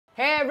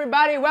Hey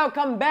everybody,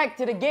 welcome back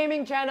to the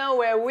gaming channel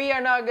where we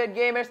are not good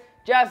gamers,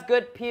 just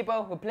good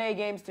people who play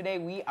games. Today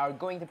we are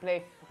going to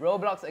play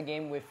Roblox, a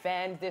game with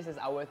fans. This is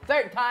our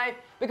third time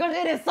because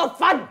it is so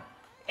fun!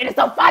 It is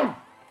so fun!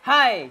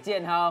 Hi,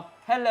 Jianhao.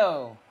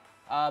 Hello.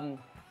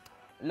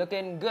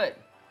 Looking good.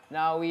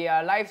 Now we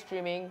are live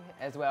streaming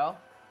as well.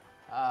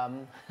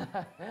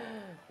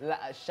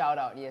 Shout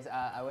out, yes,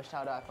 I will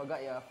shout out. I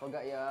forgot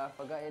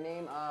your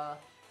name.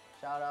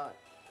 Shout out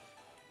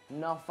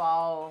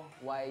Nofal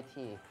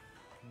YT.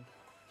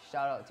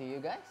 Shout out to you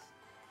guys.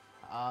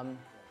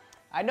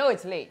 I know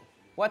it's late.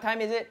 What time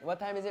is it? What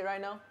time is it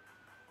right now?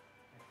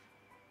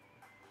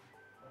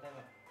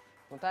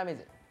 What time is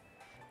it?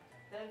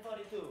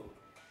 10:42.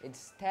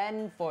 It's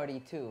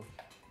 10:42,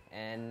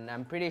 and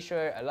I'm pretty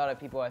sure a lot of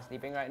people are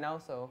sleeping right now.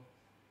 So,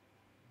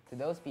 to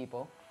those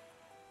people,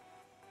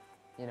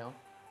 you know,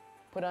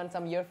 put on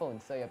some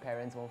earphones so your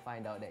parents won't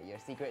find out that you're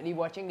secretly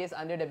watching this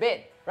under the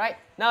bed. Right?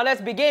 Now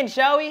let's begin,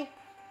 shall we?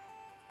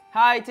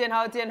 Hi,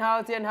 Tianhao,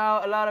 Tianhao,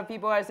 Tianhao. A lot of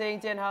people are saying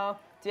Tianhao,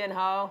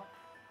 Tianhao.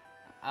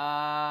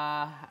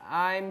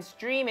 I'm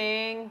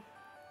streaming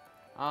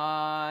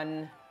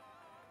on.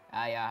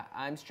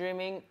 I'm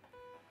streaming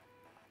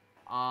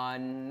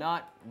on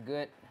Not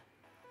Good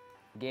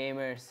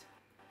Gamers.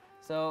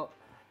 So,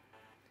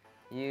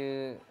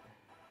 yeah.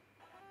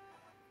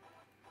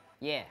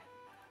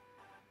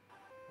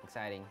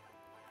 Exciting.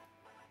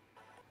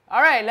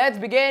 Alright, let's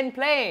begin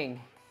playing.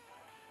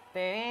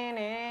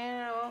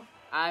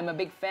 I'm a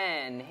big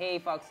fan. Hey,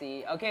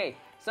 Foxy. Okay,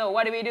 so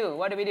what do we do?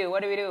 What is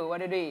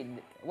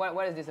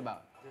this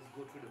about? Just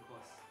go through the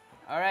course.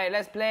 Alright,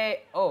 let's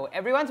play. Oh,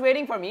 everyone's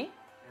waiting for me? Yeah.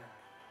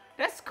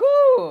 That's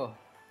cool.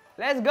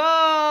 Let's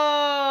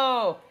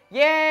go!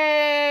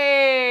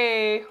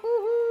 Yay!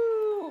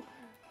 Woohoo!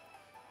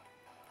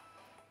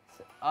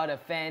 All the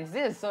fans.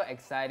 This is so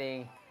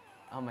exciting.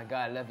 Oh my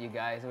god, I love you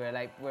guys. We're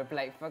like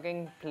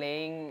fucking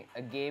playing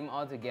a game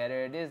all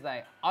together. This is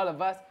like all of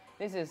us.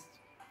 This is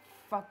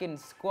fucking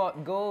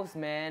squad goals,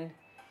 man.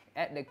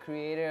 At the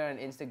creator on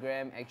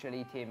Instagram,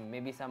 actually Tim,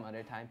 maybe some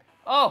other time.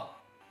 Oh!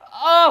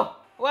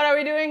 What are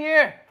we doing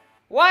here?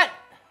 What?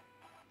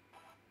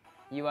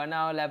 You are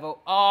now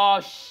level. Oh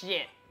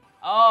shit.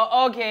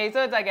 Oh, okay,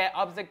 so it's like an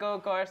obstacle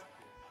course.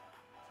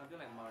 Something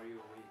like Mario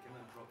where you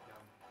cannot drop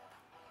down.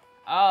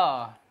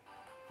 Oh.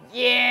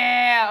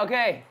 Yeah,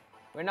 okay.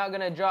 We're not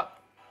gonna drop.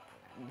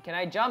 Can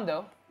I jump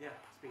though? Yeah,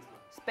 spacebar.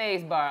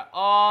 Spacebar.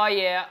 Oh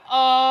yeah.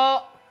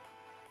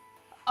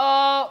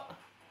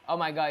 Oh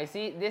my god, you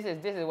see, this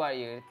is what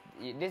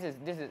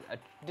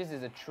this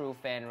is a true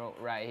fan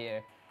right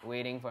here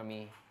waiting for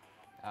me.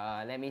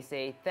 Let me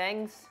say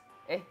thanks.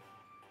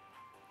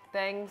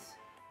 Thanks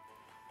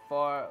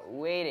for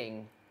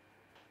waiting.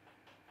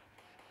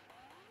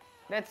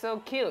 That's so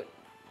cute.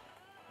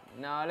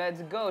 Now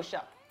let's go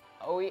shop.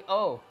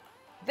 Oh.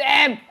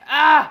 Damn!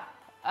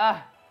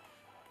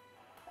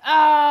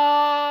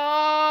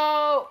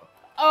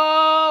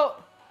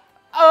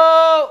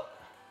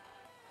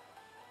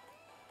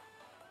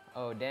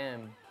 Oh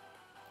damn.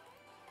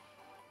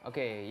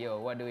 Okay, yo,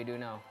 what do we do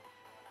now?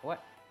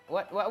 What?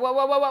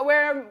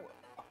 Where?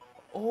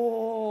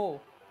 Oh,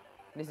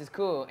 this is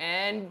cool.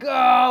 And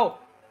go!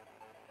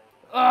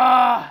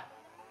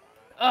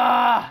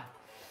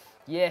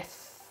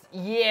 Yes!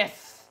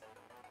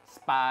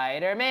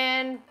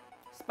 Spider-Man!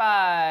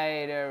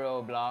 Spider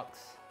Roblox.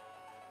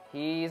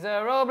 He's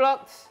a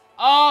Roblox.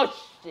 Oh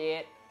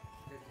shit!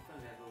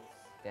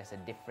 There's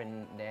different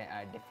levels. There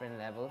are different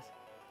levels.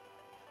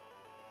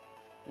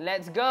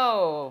 Let's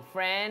go,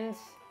 friends.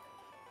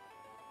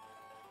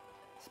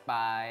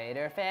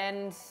 Spider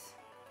fans.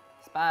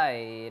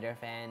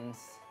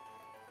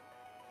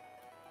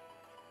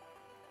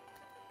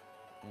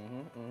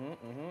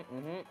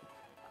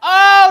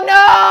 Oh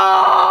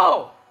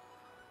no!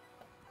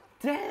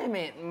 Damn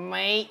it,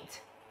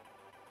 mate.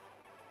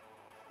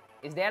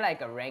 Is there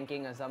like a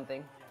ranking or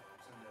something? Yeah,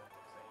 it's on the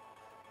side.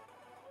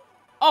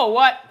 Oh,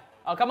 what?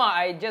 Oh, come on.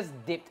 I just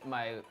dipped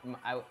my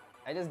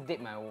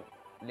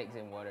legs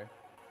in water.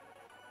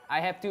 I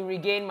have to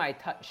regain my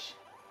touch.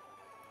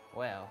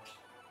 Well.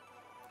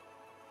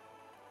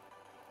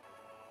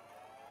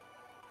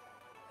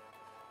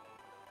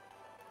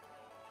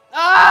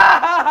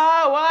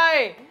 Ah!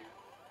 Why?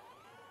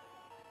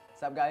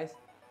 What's up, guys?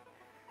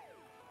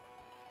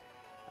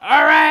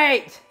 All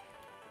right.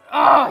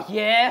 Oh,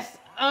 yes.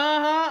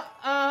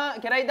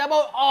 Can I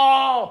double?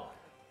 Oh!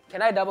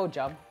 Can I double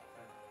jump?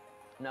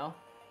 No?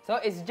 So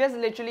it's just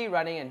literally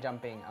running and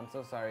jumping. I'm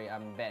so sorry.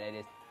 I'm bad at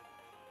it.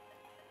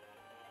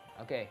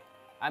 Okay.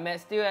 I'm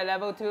still at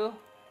level 2.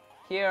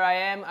 Here I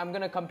am. I'm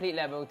gonna complete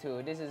level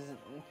 2. This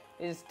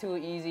is too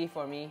easy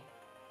for me.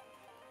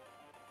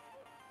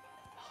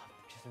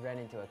 Just ran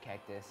into a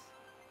cactus.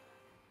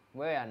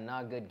 We are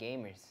not good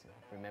gamers.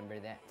 Remember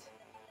that.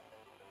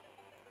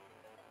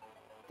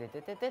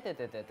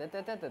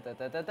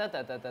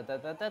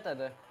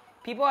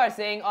 People are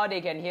saying all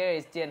they can hear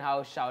is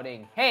Jianhao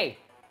shouting. Hey!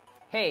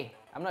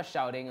 I'm not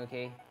shouting,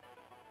 okay?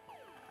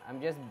 I'm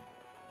just...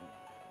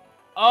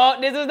 Oh,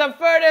 this is the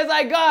furthest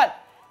I got!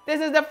 This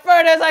is the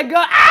furthest I go.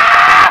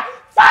 Ah!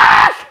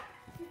 Fuck!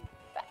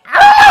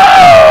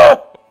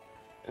 Ah!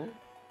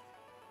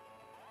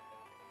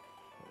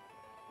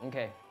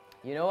 Okay,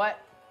 you know what?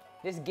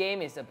 This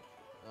game is a...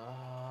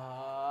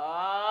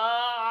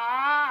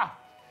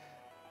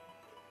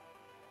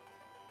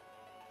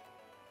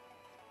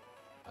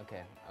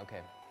 Okay,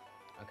 okay,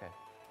 okay,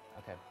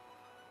 okay,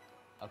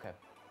 okay.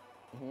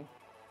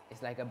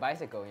 It's like a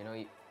bicycle, you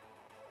know.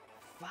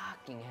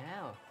 Fucking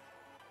hell.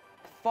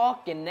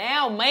 Fucking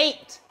hell,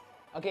 mate!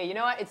 Okay, you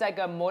know what? It's like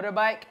a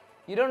motorbike.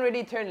 You don't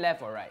really turn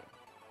left or right.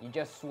 You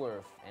just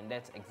swerve, and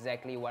that's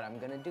exactly what I'm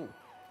gonna do.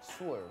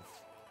 Swerve.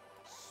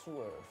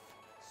 Swerve.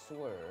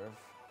 Swerve.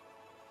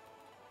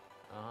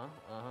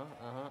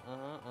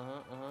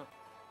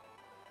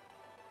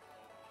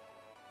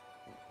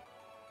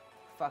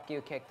 Fuck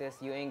you, Cactus.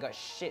 You ain't got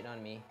shit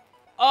on me.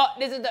 Oh,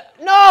 this is the...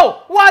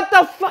 No! What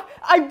the fuck?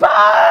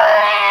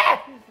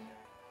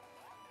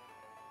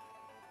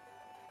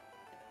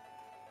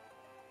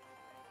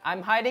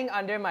 I'm hiding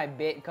under my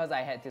bed because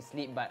I had to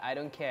sleep, but I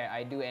don't care.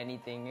 I do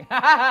anything.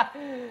 That's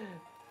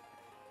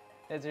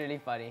really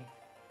funny.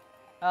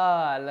 Oh,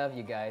 I love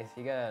you guys.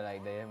 You guys are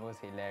like the most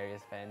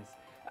hilarious fans.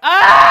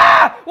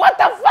 Ah! What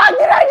the fuck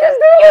did I just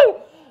do?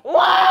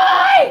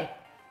 Why?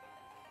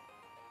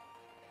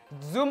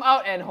 Zoom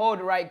out and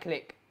hold right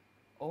click.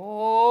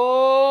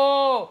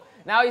 Oh!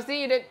 Now you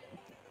see that.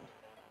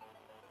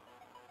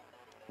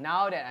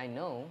 Now that I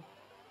know.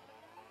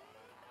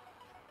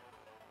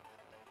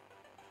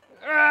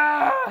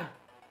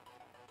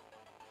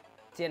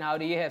 Tian, how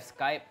do you have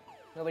Skype?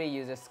 Nobody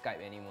uses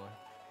Skype anymore.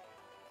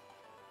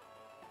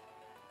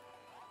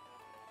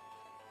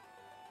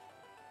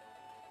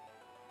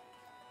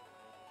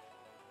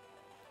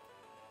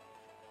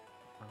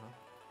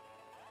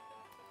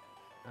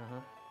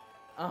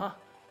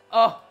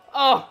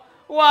 Oh,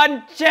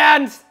 one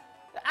chance.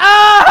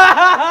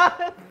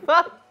 Ah!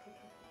 Fuck.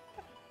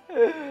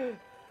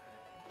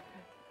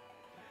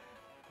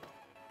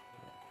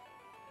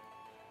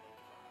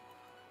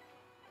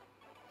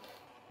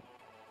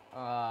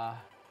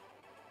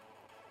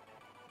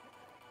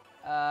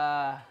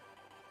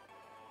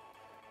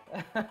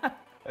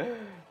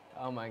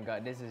 Oh my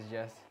god, this is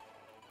just...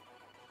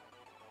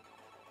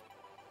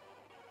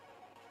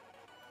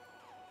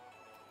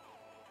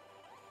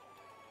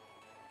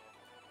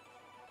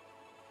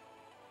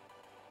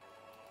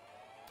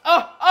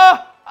 Oh!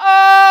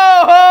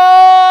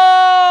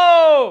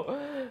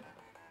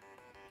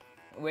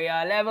 We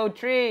are level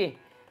 3.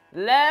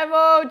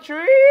 Level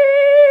 3!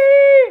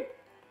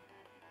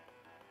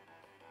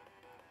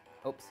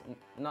 Oops,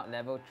 not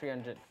level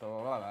 300.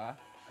 Are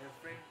your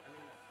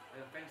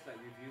friends like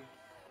with you?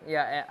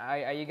 Yeah,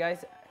 are you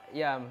guys...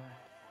 Yeah,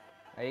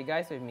 are you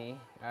guys with me?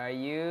 Are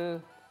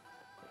you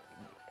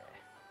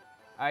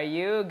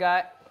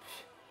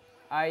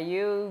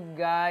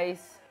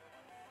guys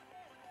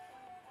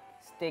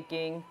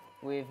sticking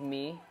with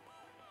me?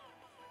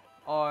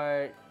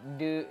 Or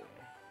do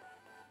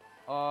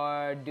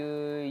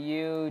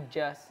you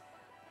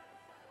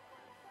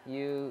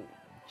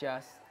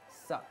just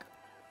suck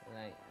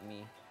like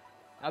me?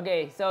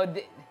 Okay, so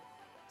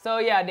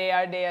yeah, they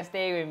are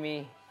staying with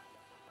me.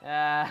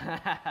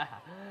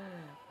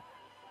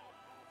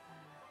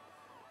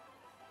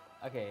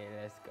 Okay,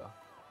 let's go.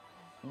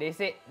 They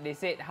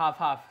said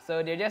half,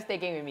 so they're just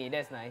sticking with me.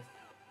 That's nice.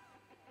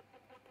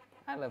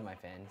 I love my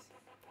fans.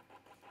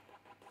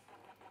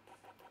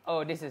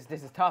 Oh, this is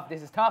tough.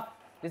 This is tough.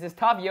 This is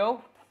tough,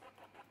 yo.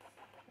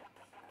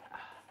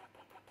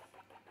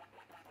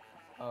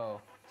 Oh,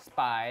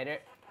 spider.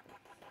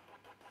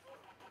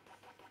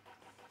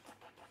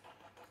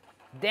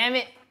 Damn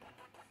it.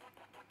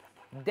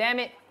 Damn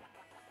it.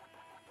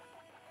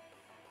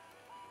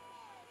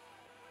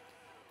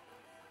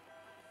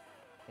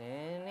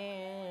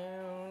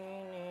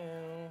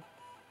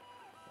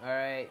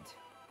 Alright.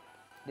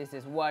 This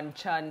is one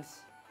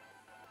chance.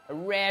 A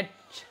rare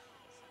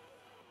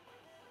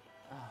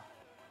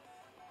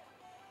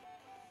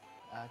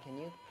can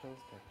you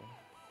close the thing?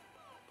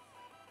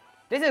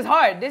 This is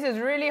hard. This is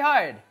really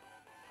hard.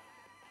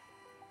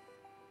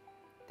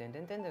 I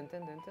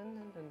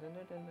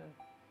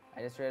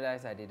just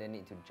realized I didn't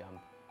need to jump.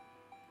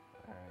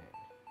 Alright.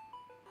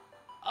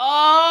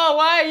 Oh,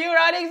 why are you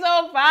running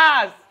so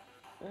fast?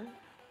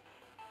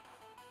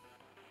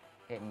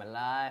 Hate my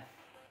life.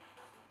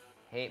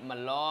 Hate my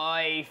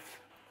life.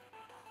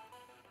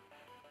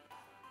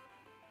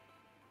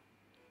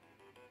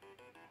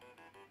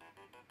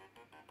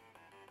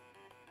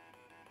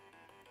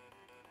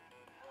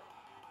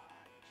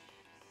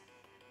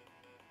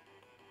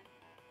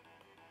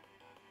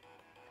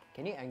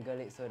 Can you angle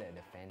it so that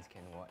the fans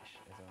can watch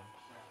as well?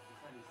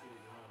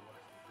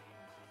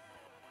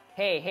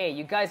 Hey,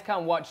 you guys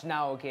can't watch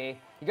now, okay?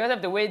 You guys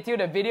have to wait till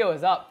the video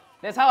is up.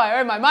 That's how I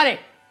earn my money.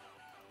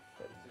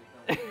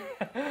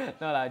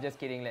 No, just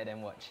kidding. Let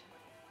them watch.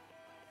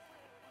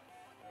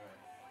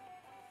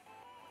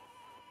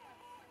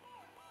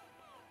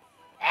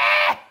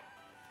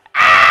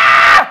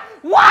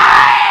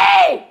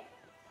 Why?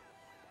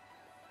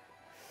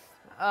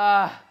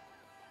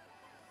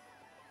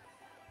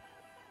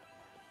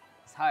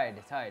 hard.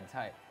 It's hard. It's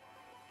hard.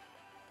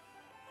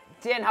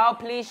 Tianhao,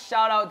 please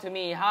shout out to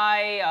me.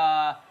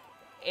 Hi,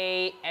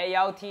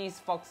 Ayaltis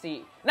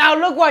Foxy. Now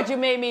look what you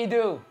made me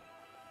do.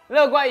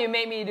 Look what you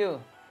made me do.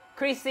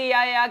 Chrissy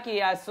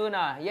Ayaki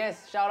Asuna.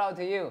 Yes, shout out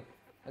to you.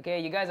 Okay,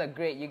 you guys are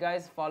great. You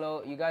guys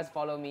follow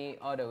me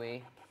all the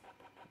way.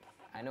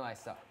 I know I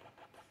suck.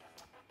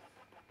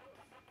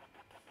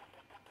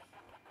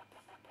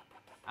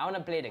 I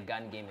wanna play the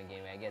gun game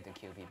again where I get to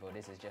kill people.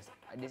 This is just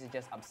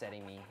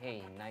upsetting me.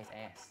 Hey, nice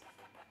ass.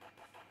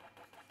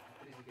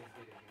 After this you can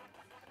play the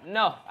game.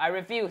 No, I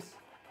refuse.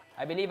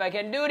 I believe I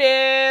can do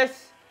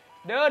this.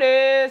 Do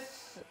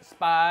this.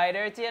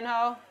 Spider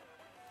Tianhao.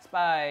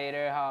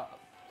 Spider how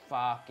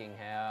fucking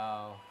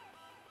hell.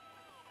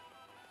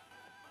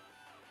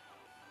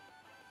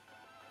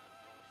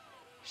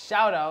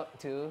 Shout out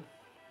to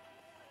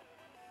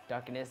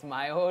Darkness,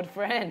 my old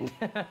friend.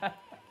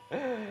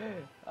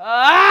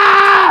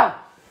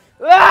 Ah!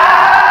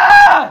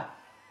 Ah!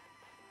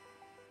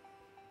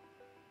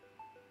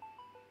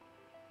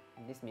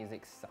 This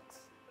music sucks.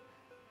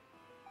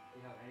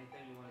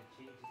 Anytime you want to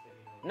change, just let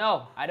me know.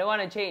 No, I don't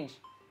want to change.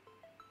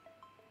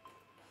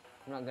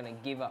 I'm not gonna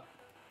give up.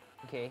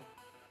 Okay.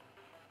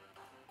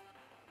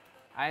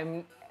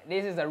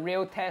 This is a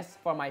real test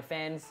for my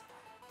fans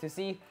to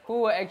see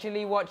who will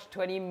actually watch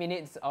 20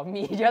 minutes of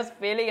me just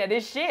failing at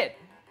this shit.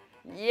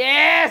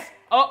 Yes!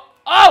 Oh!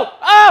 Oh!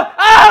 Oh!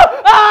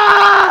 Oh!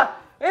 Ah!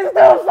 It's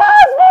too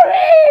fast for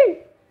me!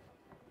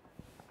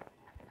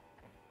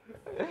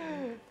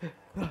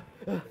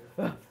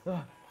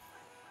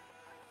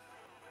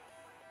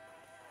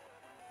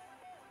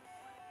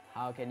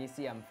 How can you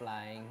see I'm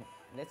flying?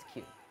 That's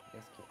cute.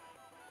 That's cute.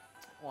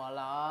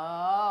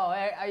 Walao!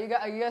 Hey,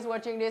 are you guys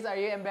watching this? Are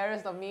you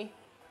embarrassed of me?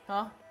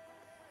 Huh?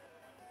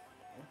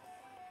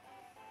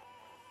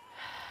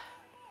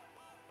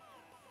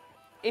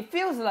 It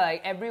feels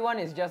like everyone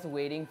is just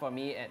waiting for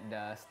me at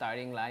the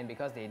starting line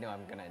because they know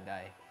I'm gonna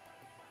die.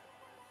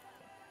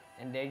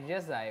 And they're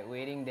just like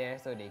waiting there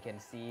so they can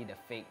see the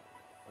fake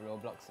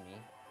Roblox me.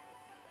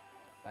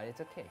 But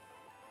it's okay.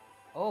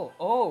 Oh,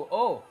 oh,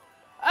 oh!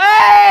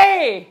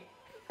 Hey!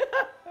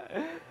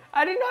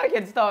 I didn't know I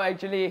can stop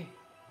actually.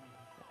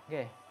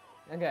 Okay.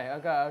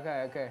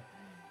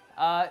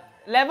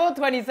 Level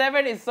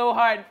 27 is so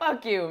hard.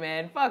 Fuck you,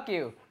 man. Fuck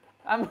you.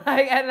 I'm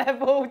like at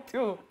level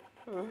 2.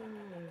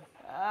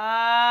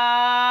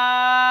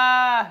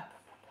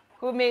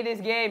 Who made this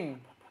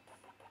game?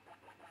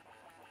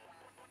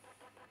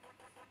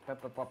 What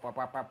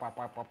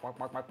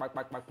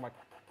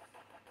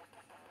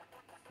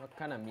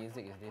kind of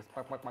music is this?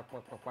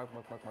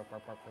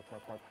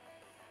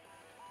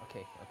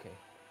 Okay, okay.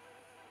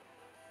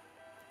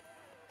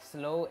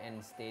 Slow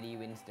and steady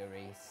wins the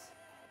race.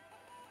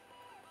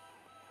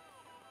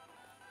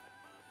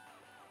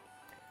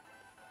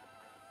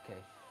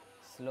 Okay.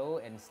 Slow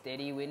and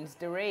steady wins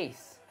the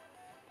race.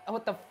 Oh,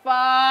 what the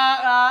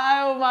fuck?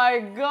 Oh my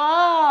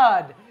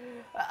god!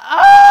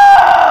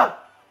 Ah!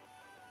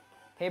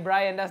 Hey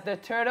Brian, does the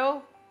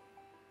turtle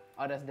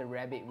or does the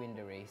rabbit win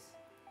the race?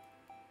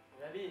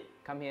 Rabbit.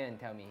 Come here and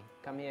tell me.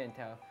 Come here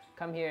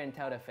and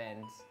tell the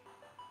fans.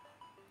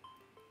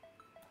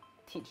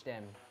 Teach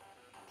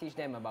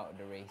them about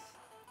the race.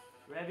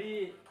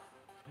 Rabbit.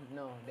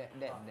 No, that.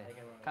 I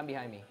can run. Come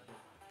behind me.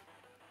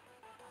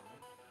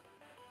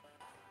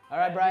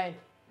 Alright, Brian.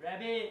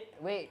 Rabbit.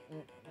 Wait.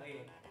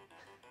 Okay.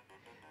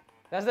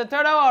 Does the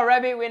turtle or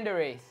rabbit win the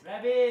race?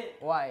 Rabbit.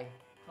 Why?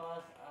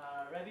 Cause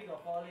rabbit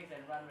got 4 legs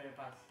and run very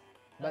fast.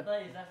 But-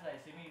 Turtle is just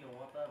like swimming in the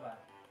water, but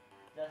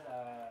just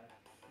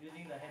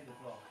using the hand to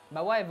claw.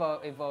 But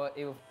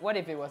what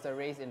if it was a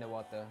race in the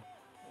water?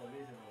 Or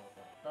race in the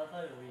water.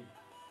 Turtle will win.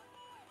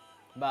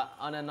 But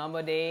on a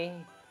normal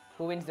day,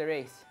 who wins the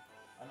race?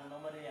 On a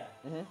normal day,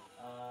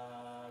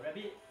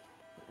 rabbit.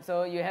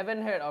 So you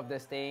haven't heard of the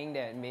saying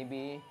that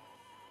maybe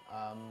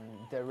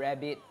the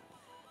rabbit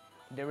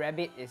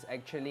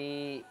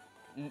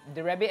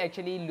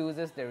actually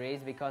loses the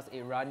race because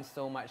it runs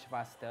so much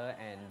faster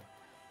and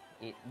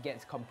it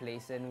gets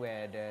complacent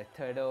where the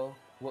turtle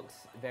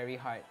works very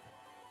hard.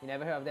 You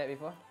never heard of that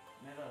before?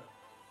 Never.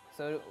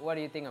 So what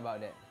do you think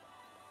about that?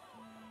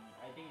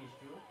 I think it's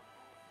true.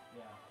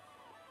 Yeah.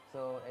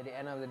 So at the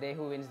end of the day,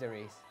 who wins the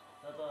race?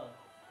 Turtle.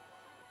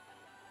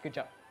 Good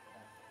job.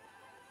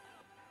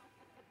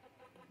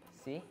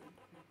 See?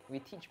 We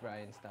teach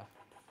Brian stuff.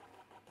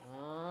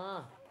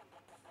 Ah.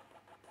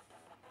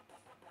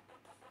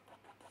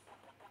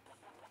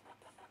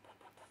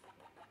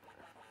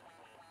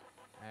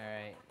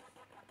 Alright.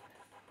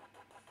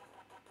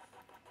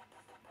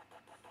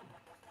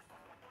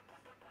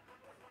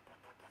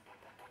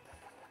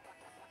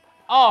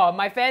 Oh,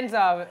 my fans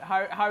are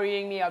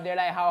hurrying me up. They're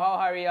like, how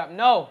hurry up?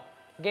 No,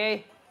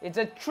 okay? It's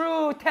a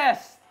true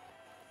test.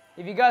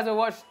 If you guys will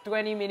watch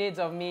 20 minutes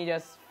of me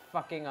just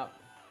fucking up.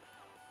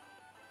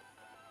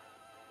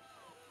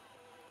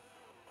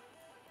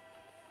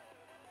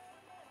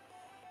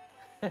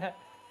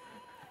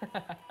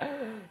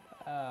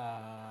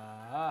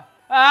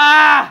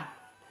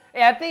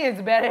 Yeah, I think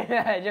it's better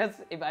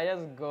if I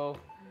just go.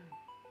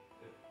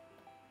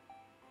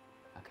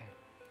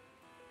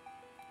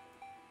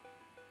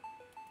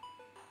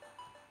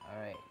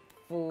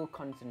 full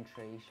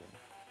concentration.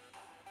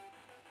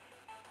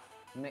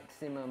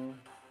 Maximum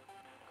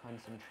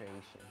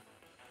concentration.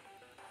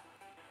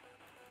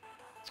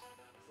 Is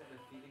that the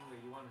feeling where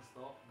you want to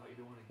stop but you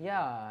don't want to?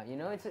 Yeah, you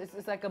know,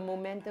 it's like a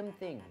momentum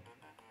thing.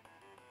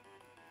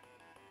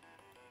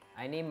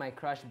 I named my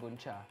crush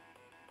Buncha.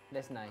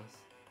 That's nice.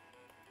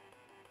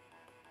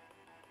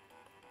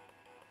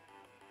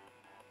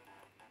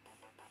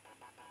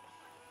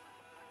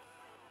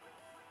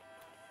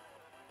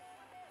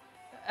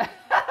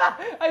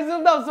 I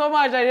zoomed out so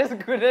much I just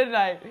couldn't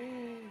like.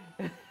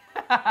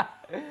 Oh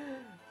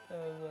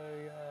my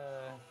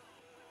god.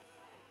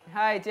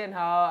 Hi Jian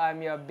Hao,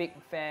 I'm your big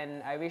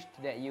fan. I wish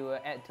that you were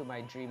add to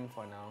my dream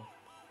for now.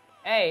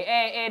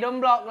 Hey, don't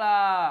block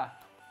lah.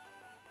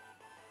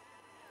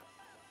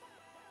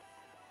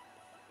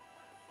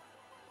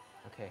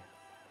 Okay.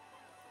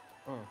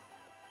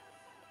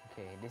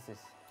 Okay, this is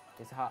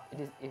how it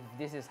is. If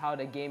this is how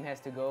the game has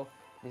to go,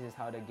 this is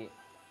how the game.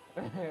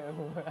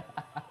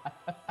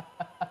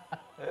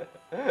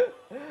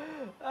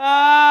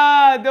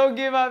 Don't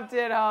give up,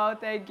 Jian Hao.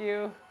 Thank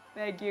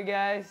you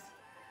guys.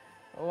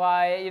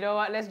 Why? You know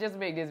what? Let's just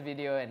make this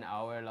video an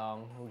hour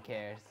long. Who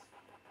cares?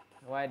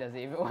 Why does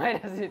it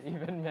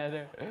even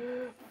matter?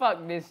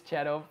 Fuck this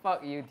channel.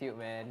 Fuck YouTube,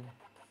 man.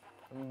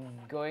 I'm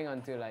going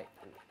on to like.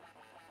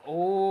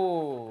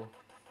 Oh.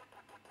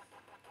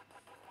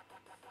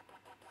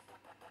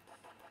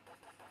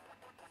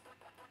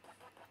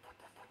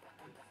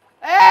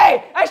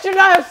 Hey! I should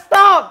not have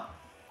stopped!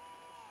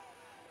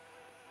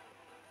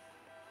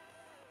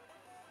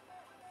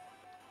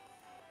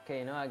 Okay,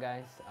 you know what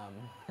guys?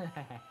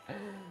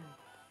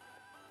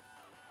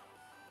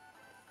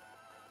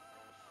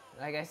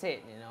 Like I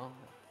said, you know,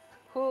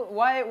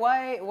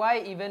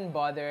 why even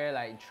bother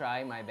like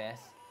try my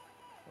best?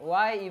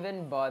 Why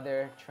even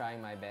bother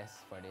trying my best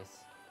for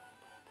this?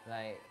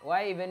 Like,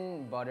 why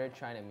even bother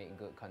trying to make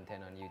good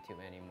content on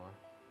YouTube anymore?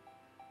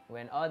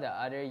 When all the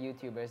other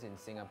YouTubers in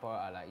Singapore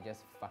are like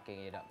just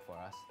fucking it up for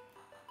us.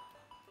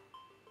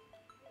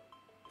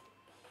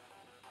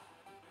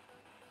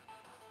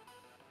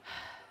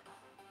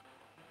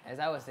 As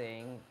I was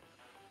saying,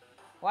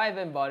 why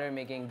even bother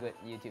making good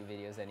YouTube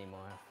videos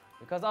anymore?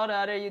 Because all the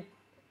other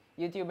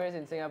YouTubers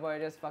in Singapore are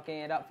just fucking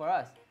it up for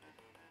us.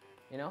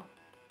 You know?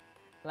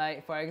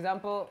 Like, for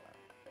example,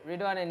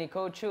 Ridwan and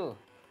Nicole Chu.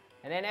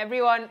 And then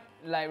everyone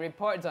like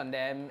reports on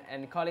them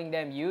and calling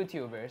them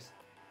YouTubers,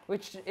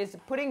 which is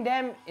putting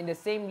them in the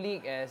same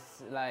league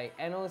as like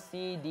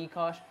NOC,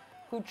 Dkosh,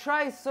 who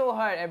tries so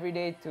hard every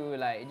day to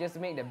like just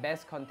make the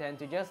best content,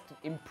 to just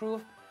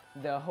improve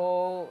the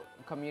whole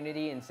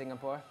community in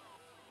Singapore.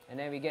 And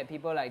then we get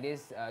people like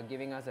this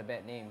giving us a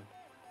bad name.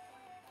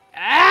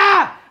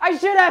 Ah! I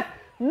should have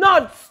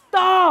not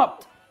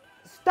stopped!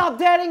 Stop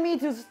telling me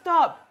to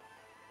stop!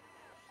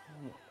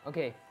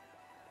 Okay.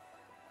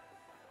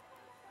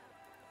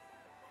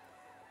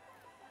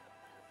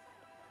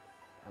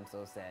 I'm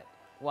so sad.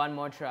 One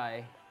more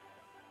try.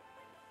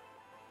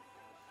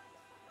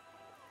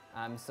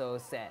 I'm so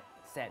sad.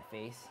 Sad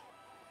face.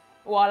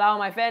 Walao,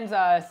 my fans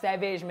are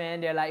savage, man.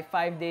 They're like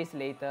 5 days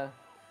later.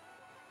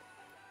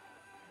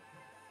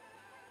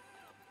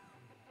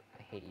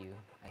 I hate you.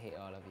 I hate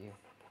all of you.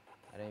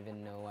 I don't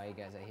even know why you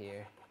guys are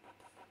here.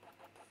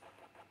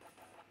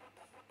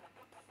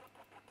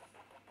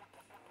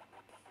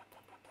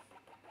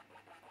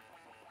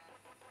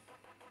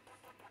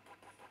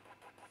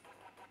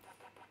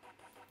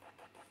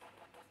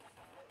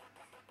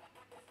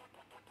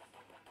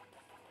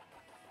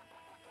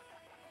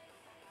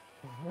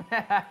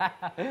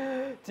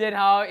 Jian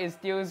Hao is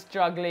still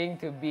struggling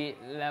to beat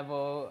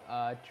level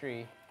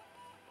 3.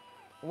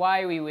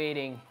 Why are we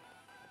waiting?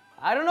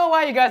 I don't know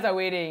why you guys are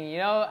waiting, you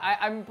know?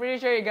 I'm pretty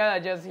sure you guys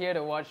are just here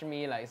to watch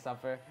me like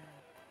suffer.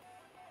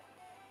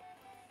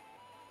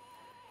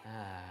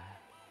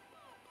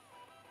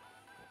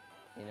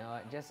 You know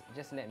what?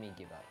 Just let me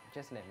give up.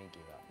 Just let me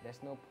give up.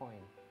 There's no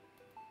point.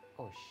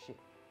 Oh shit.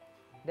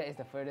 That is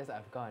the furthest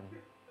I've gone.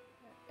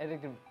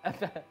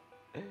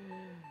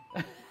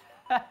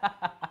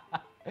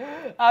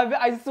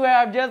 I swear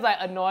I'm just like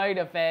annoying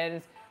the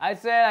fans. I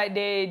swear like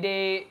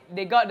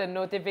they got the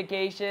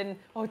notification.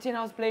 Oh, Jian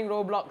Hao's playing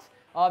Roblox.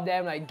 All of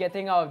them like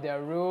getting out of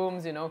their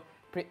rooms, you know,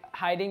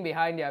 hiding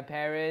behind their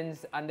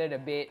parents under the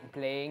bed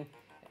playing,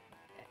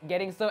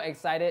 getting so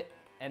excited,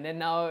 and then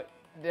now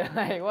they're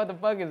like, what the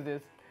fuck is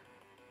this?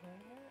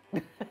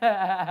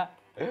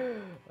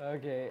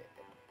 Okay.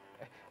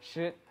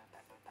 Should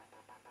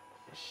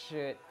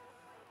should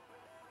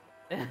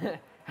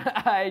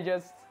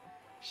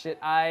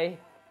I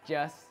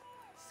just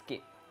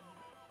skip?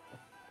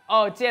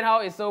 Oh, Jian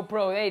Hao is so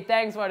pro. Hey,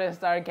 thanks for the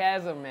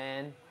sarcasm,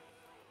 man.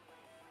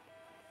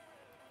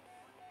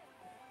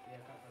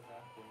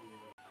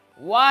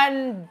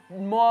 One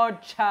more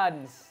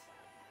chance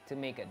to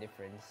make a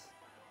difference.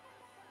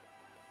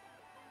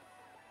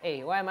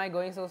 Hey, why am I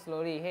going so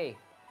slowly?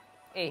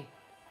 Hey,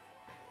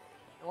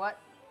 what?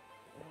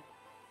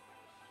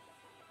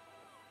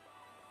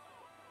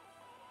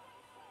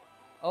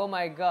 Oh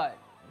my god,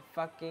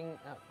 fucking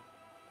up.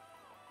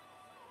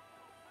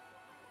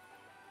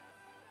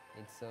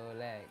 so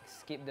lag.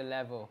 Skip the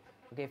level.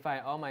 Okay,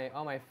 fine. All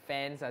my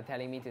fans are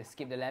telling me to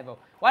skip the level.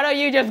 Why don't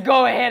you just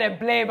go ahead and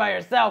play by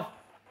yourself?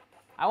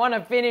 I want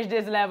to finish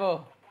this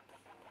level.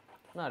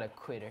 I'm not a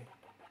quitter.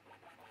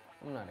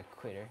 I'm not a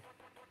quitter.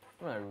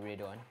 I'm not a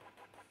rid one.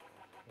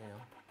 You know.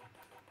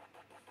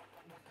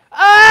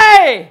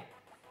 Hey!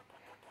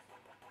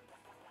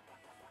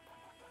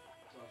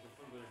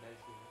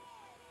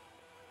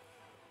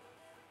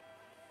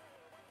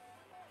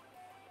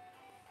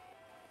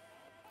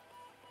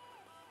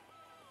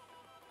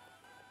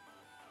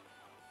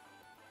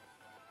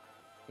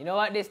 You know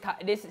what? The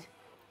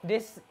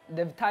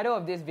title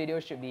of this video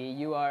should be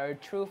 "You Are a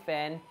True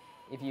Fan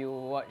If You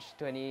Watch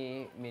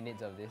 20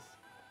 Minutes of This."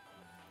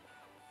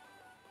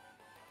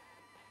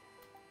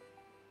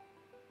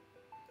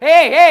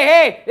 Hey, hey,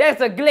 hey! That's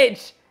a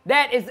glitch.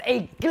 That is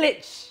a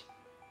glitch.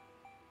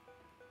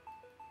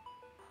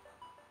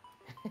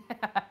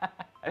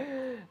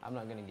 I'm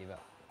not gonna give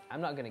up.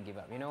 I'm not gonna give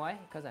up. You know why?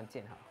 Because I'm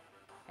Jian Hao.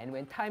 And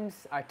when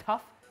times are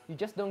tough, you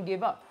just don't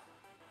give up.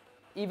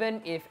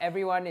 Even if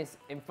everyone is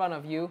in front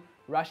of you,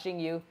 rushing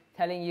you,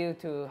 telling you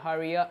to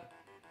hurry up,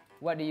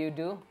 what do?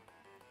 Do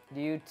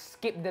you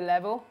skip the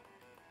level?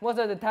 Most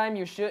of the time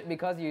you should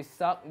because you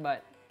suck,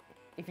 but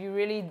if you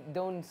really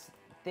don't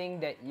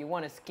think that you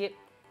want to skip,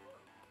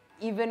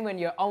 even when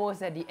you're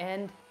almost at the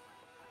end,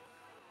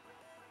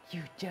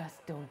 you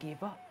just don't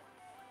give up.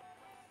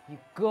 You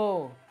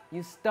go,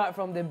 you start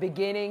from the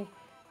beginning,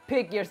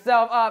 pick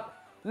yourself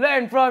up,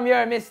 learn from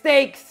your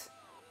mistakes,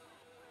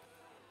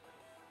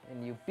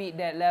 and you beat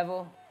that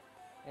level,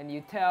 and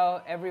you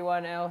tell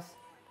everyone else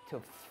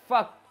to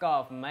fuck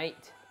off,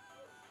 mate.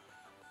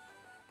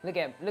 Look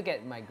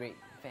at my great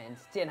fans.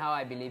 Jian Hao,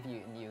 I believe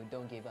you in you.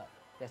 Don't give up.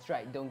 That's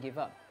right, don't give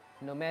up.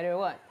 No matter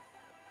what.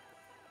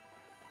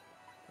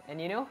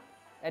 And you know,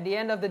 at the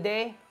end of the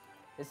day,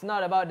 it's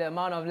not about the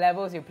amount of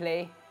levels you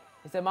play.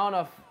 It's the amount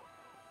of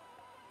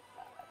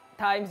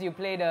times you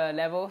play the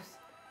levels.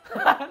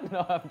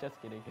 No, I'm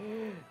just kidding.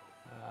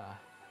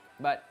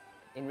 But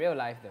in real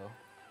life though,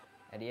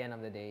 at the end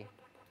of the day,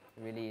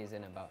 it really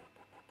isn't about.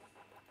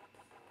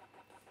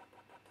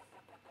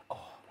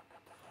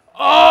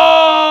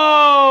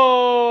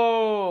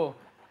 Oh!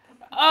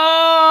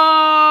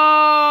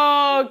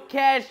 Oh!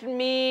 Catch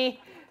me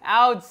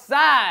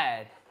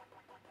outside!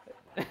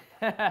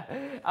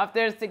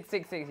 After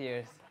 666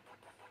 years.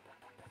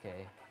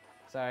 Okay.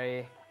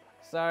 Sorry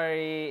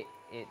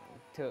it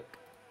took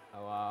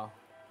a while.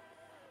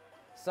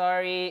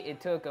 Sorry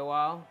it took a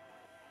while.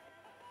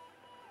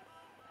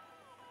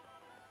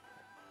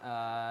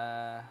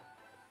 Yeah.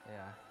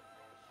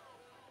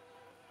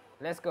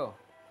 Let's go.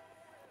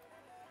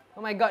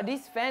 Oh my god,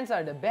 these fans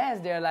are the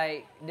best. They're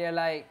like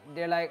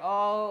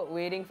all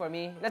waiting for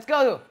me. Let's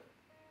go.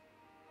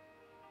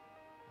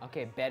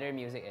 Okay, better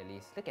music at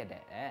least. Look at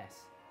that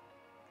ass.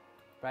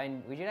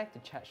 Brian, would you like to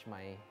charge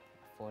my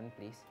phone,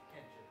 please?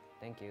 Yeah, sure.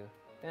 Thank you.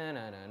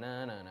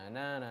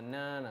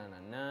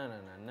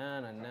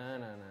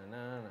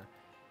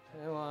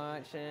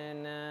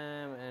 Watching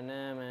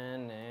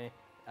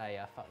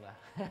yeah, fuck lah.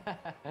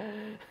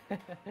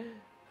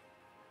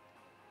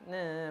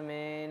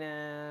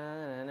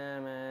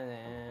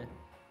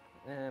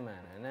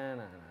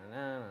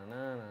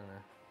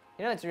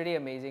 You know, it's really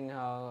amazing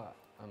how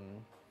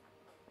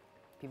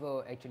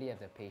people actually have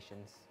the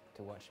patience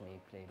to watch me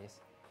play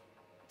this.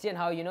 Jian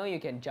Hao, you know you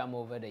can jump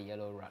over the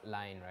yellow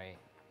line, right?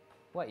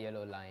 What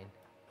yellow line?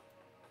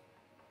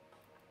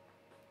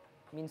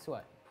 Means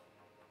what?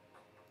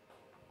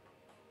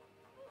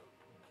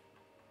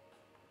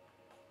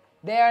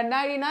 There are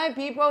 99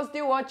 people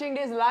still watching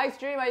this live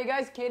stream. Are you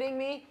guys kidding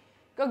me?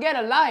 Go get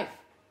a life.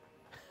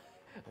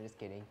 I'm just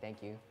kidding.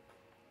 Thank you.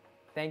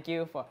 Thank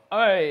you for.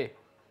 Oi!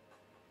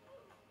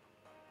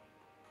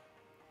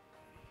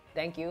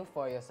 Thank you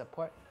for your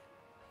support.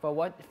 For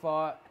what?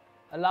 For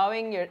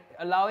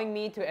allowing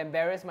me to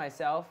embarrass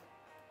myself.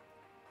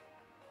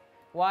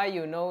 Why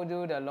you no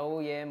do the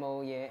low ye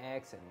mo ye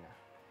accent?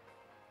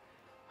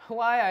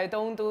 Why I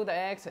don't do the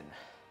accent?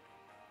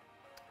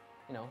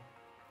 You know,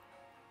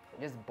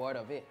 I'm just bored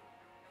of it.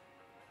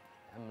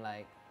 I'm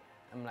like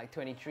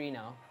 23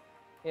 now.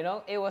 You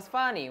know, it was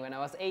funny when I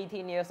was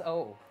 18 years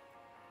old.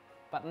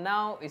 But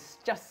now it's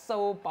just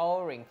so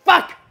boring.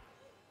 Fuck!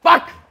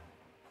 Fuck!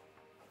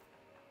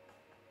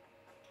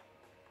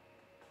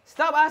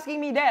 Stop asking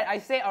me that. I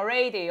said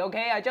already,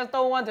 okay? I just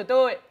don't want to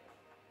do it.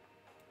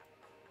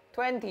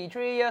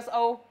 23 years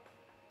old.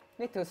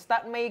 Need to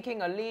start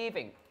making a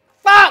living.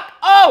 Fuck!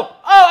 Oh!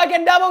 Oh, I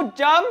can double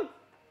jump?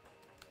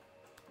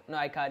 No,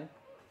 I can't.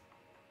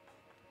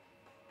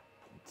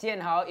 Jian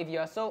Hao, if you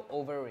are so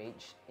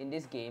overage in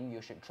this game,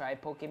 you should try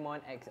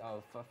Pokemon X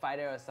or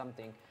Fighter or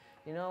something.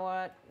 You know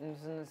what?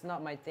 It's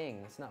not my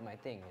thing. It's not my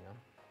thing, you know.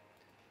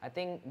 I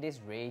think this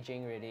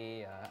raging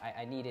really,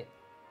 I need it.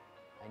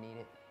 I need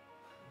it.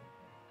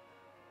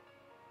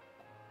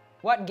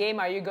 What game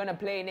are you gonna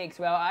play next?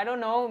 Well, I don't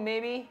know,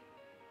 maybe.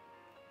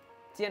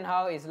 Jian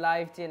Hao is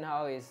live, Jian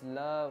Hao is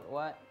love,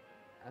 what?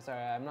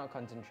 Sorry, I'm not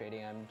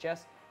concentrating. I'm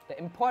just, the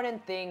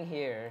important thing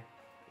here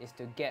is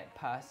to get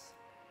past.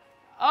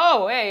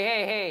 Oh, hey,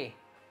 hey, hey.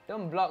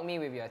 Don't block me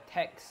with your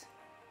text.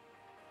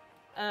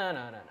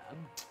 No.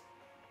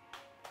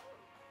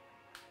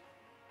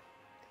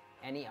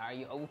 Annie, are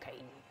you okay?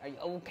 Are you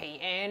okay,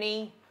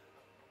 Annie?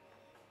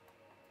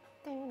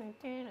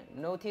 I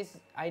notice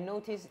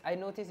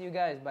you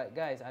guys, but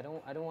guys, I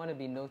don't want to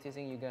be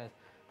noticing you guys.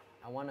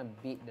 I want to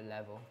beat the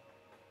level.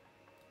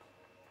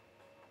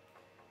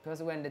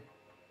 Because when the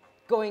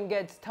going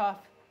gets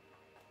tough,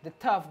 the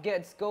tough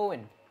gets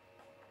going.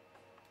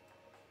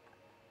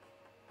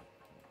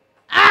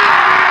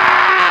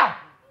 Ah!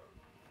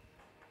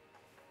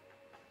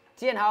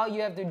 Tianhao,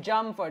 you have to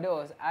jump for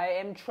those. I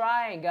am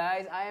trying,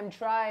 guys. I am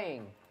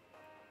trying.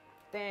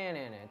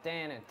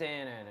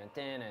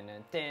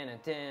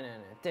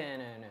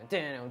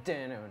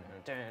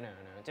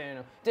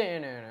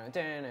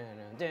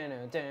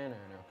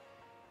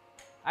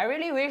 I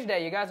really wish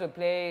that you guys would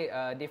play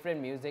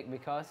different music,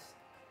 because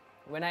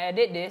when I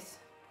edit this,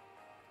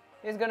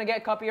 it's gonna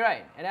get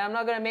copyright, and I'm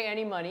not gonna make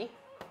any money.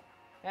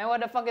 And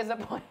what the fuck is the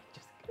point?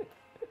 Just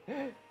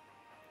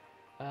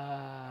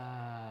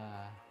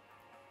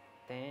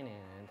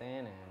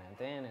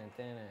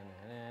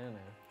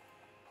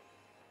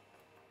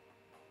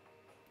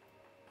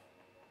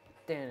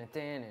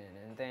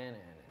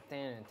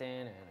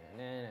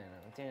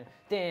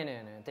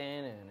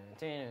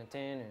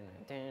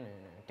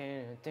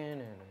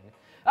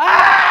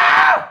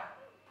Ah!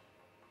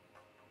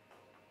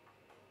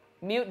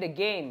 Mute the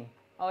game.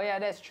 Oh yeah,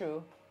 that's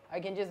true. I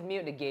can just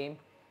mute the game.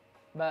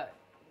 But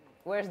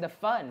where's the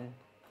fun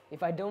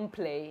if I don't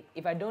play,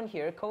 if I don't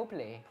hear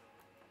Coldplay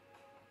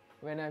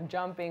when I'm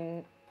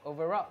jumping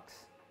over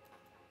rocks?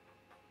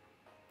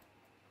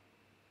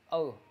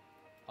 Oh,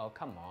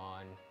 come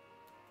on.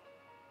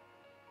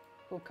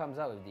 Who comes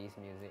out with these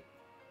music?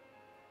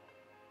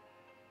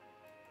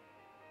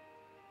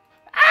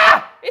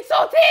 Ah! It's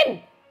so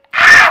thin!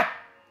 Ah!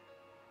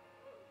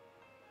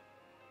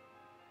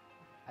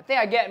 I think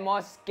I get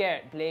more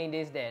scared playing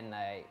this than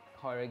like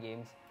horror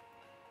games.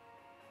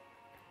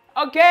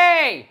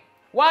 Okay!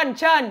 1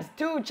 chance,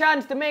 2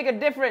 chance to make a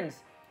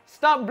difference.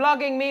 Stop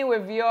blocking me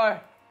with your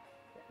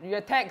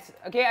text.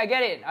 Okay, I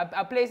get it.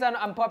 I play some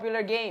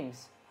unpopular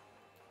games.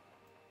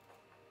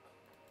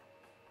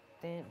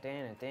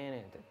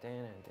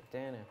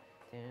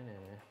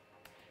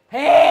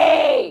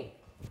 Hey!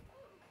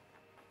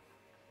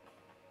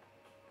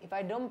 If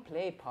I don't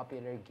play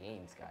popular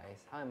games,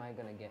 guys, how am I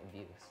gonna get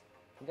views?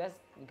 You guys,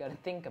 you gotta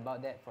think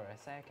about that for a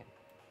second.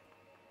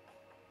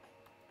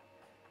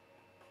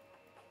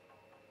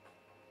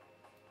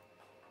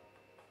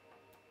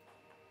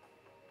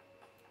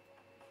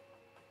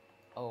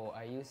 Oh,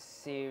 are you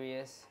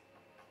serious?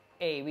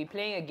 Hey, we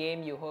playing a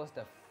game, you host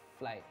a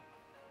flight.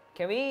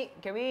 Can we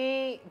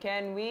play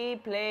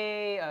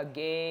a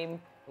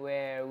game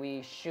where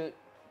we shoot,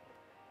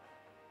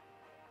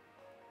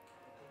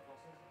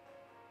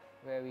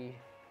 where we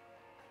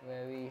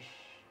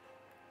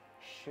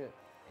shoot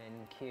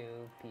and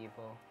kill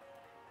people?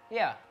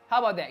 Yeah, how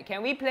about that?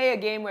 Can we play a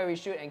game where we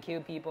shoot and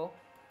kill people?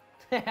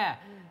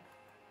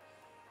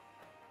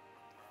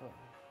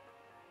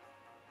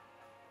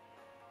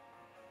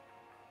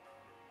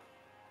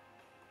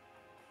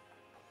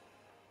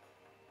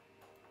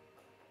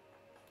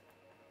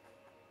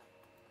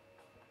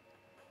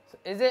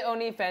 Is it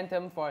only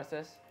Phantom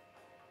Forces?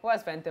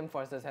 What's Phantom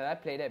Forces? Have I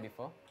played that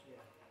before? Yeah.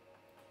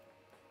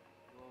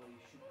 Oh, you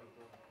shoot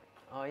people.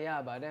 Oh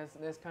yeah, but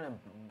that's kind of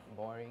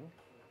boring.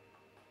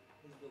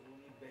 This is the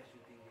only best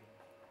shooting game.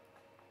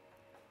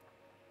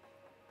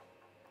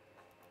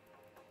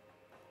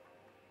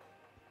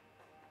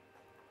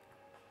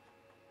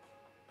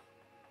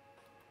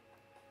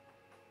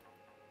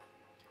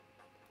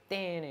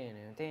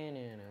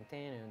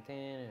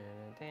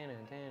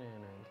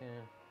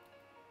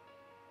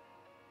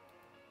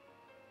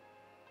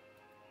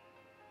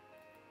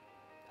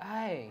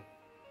 Aye.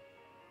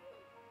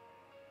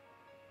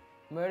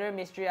 Murder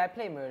Mystery. I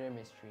play Murder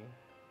Mystery.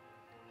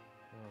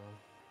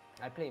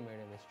 I play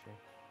Murder Mystery.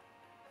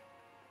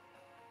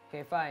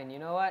 Okay, fine. You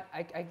know what?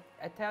 I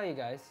tell you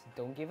guys,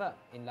 don't give up.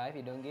 In life,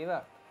 you don't give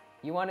up.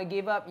 You want to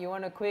give up, you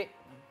want to quit,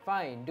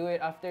 fine. Do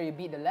it after you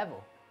beat the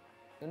level.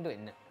 Don't do it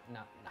now.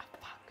 Nah,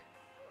 fuck.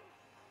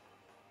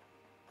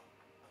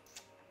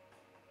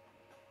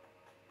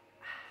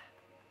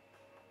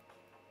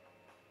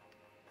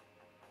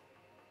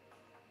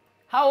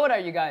 How old are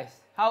you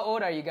guys? How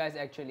old are you guys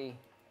actually?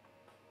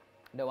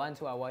 The ones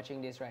who are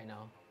watching this right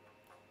now.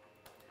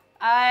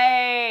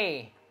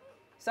 Aye!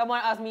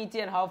 Someone asked me,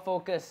 Tian, how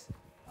focus.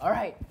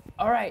 Alright,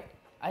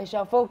 I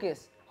shall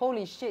focus.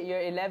 Holy shit,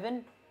 you're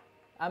 11?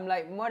 I'm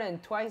like more than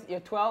twice,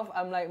 you're 12,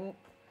 I'm like,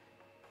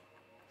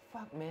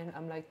 fuck man,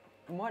 I'm like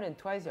more than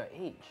twice your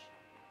age.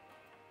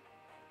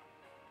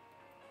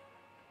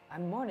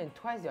 I'm more than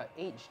twice your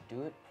age,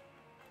 dude.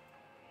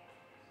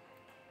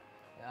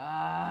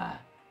 Ah.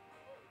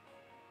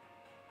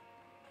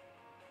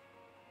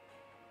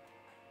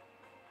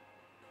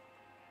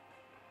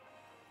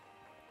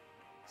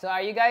 So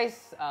are you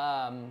guys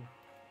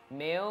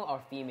male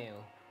or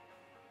female?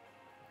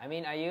 I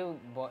mean, are you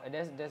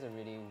there's a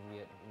really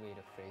weird way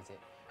to phrase it.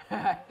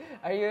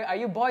 Are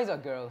you boys or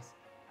girls?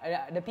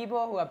 The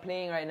people who are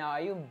playing right now, are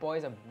you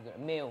boys or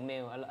male?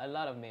 A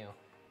lot of male.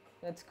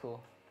 That's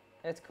cool.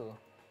 That's cool.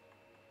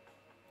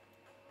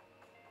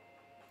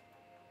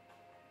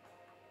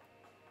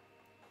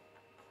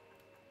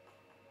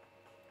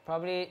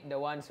 Probably the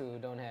ones who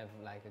don't have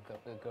like a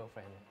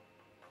girlfriend.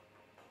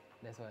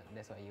 That's what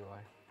you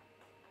are.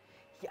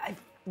 Yeah,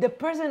 the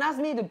person asked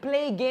me to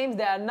play games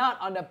that are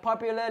not on the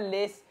popular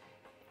list.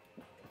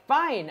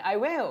 Fine, I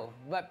will.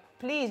 But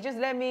please just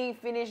let me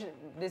finish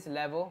this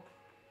level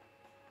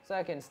so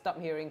I can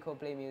stop hearing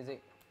Coldplay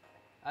music.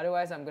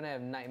 Otherwise, I'm gonna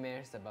have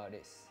nightmares about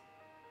this.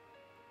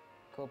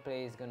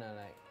 Coldplay is gonna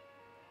like...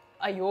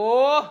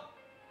 Ayo!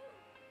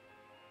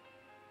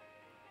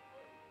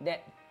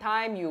 That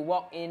time you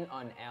walk in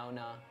on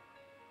Elna.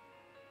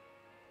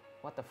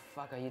 What the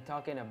fuck are you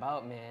talking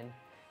about, man?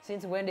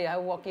 Since when did I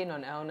walk in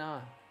on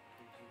Elna?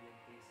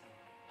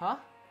 Huh?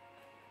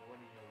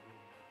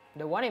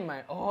 The one in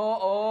my...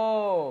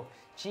 Oh,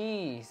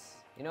 jeez.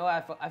 You know,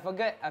 I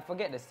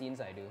forget the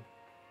scenes I do.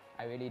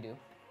 I really do.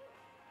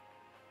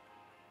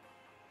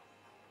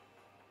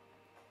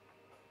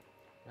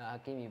 No,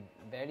 Hakim, you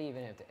barely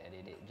even have to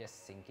edit it.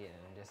 Just sync it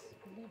and just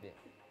leave it.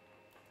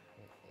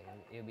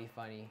 It'll be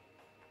funny.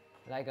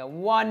 Like a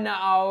 1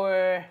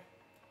 hour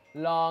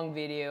long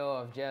video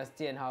of just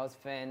Tianhao's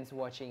fans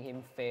watching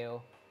him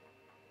fail.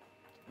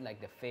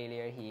 Like the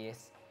failure he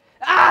is.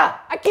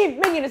 Ah! I keep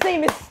making the same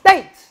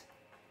mistakes!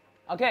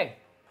 Okay.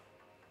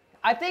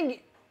 I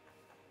think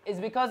it's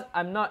because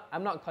I'm not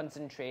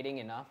concentrating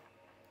enough.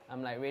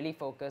 I'm like really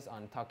focused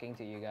on talking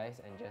to you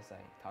guys and just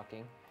like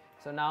talking.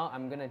 So now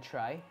I'm gonna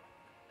try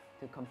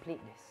to complete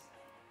this.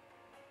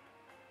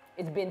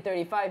 It's been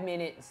 35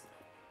 minutes.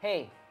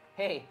 Hey.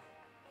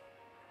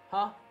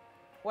 Huh?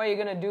 What are you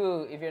gonna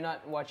do if you're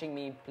not watching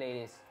me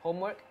play this?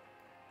 Homework?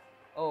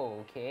 Oh,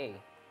 okay.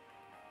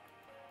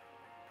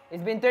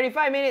 It's been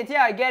 35 minutes.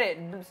 Yeah, I get it.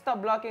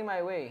 Stop blocking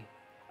my way.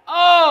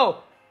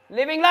 Oh!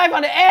 Living life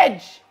on the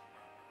edge!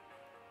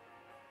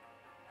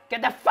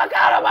 Get the fuck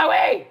out of my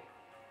way!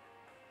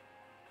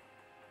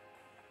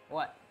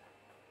 What?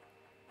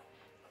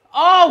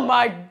 Oh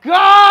my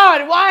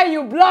god! Why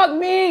you block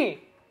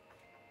me?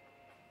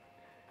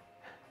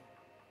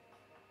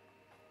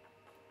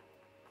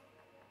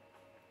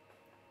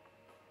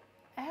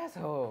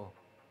 Asshole.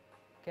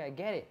 Okay, I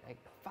get it. Like,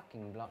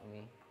 fucking block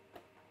me.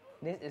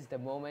 This is the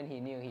moment he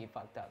knew he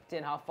fucked up.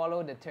 Tianhao,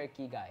 follow the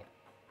turkey guy.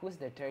 Who's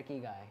the turkey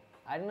guy?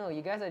 I don't know,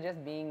 you guys are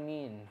just being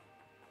mean.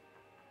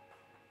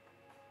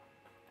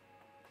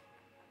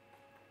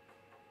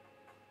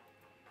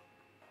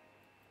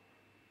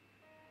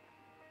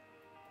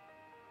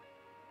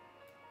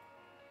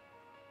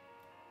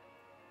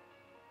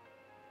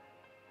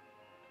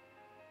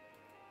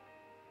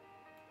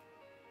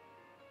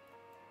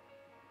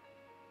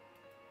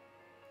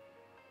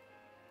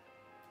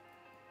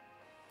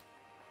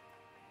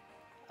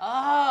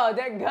 Oh,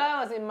 that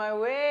guy was in my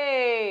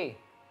way.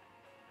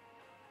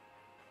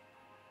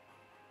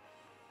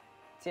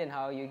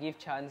 Tianhao, you give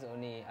chance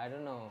only. I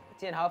don't know.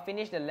 Tianhao,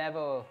 finish the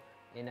level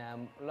in a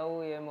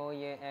low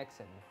Moye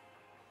accent.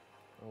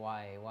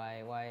 Why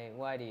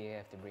do you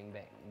have to bring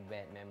back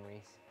bad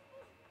memories?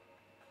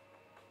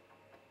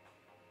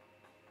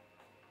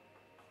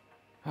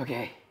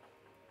 Okay.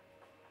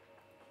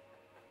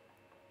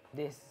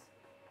 This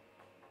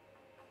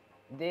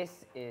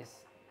is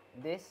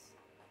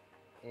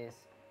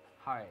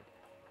hard.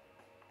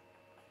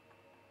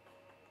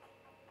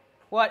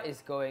 What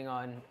is going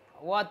on?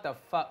 What the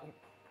fuck?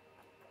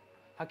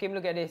 Hakim,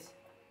 look at this.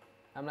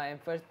 I'm like in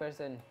first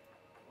person.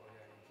 Oh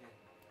yeah, you can.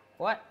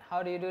 What?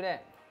 How do you do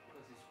that?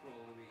 Because you scroll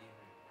all the way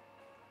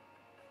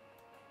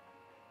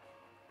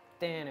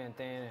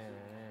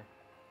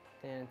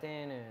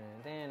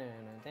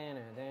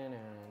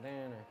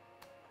in.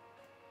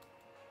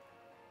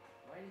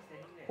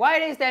 Why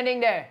are you standing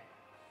there?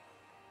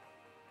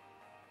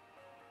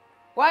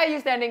 Why are you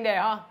standing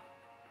there, huh?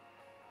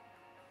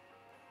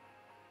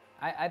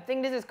 I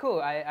think this is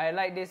cool. I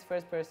like this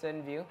first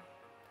person view.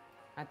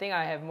 I think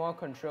I have more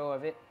control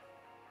of it.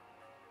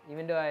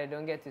 Even though I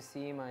don't get to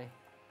see my...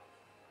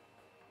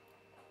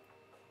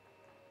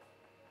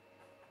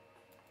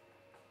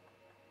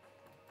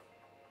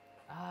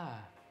 Ah.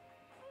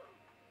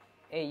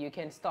 Hey, you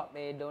can stop.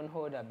 Hey, don't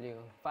hold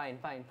W. Fine.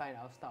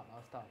 I'll stop.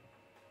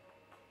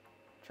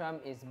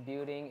 Trump is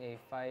building a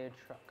fire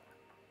truck.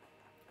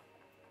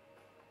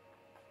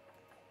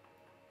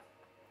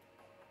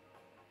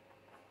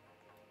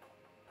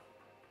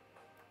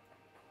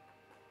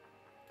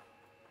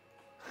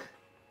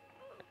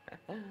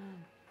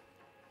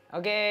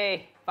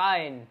 Okay,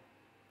 fine.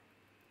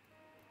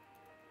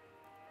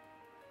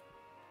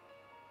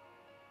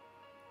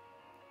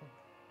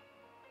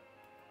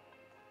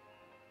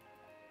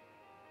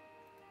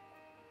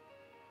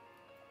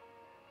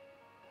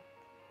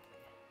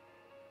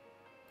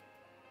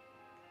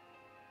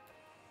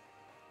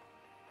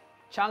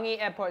 Changi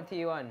Airport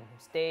T1.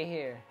 Stay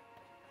here.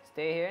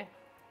 Stay here.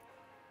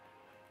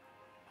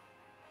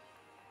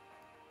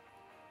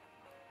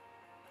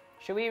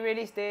 Should we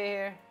really stay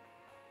here?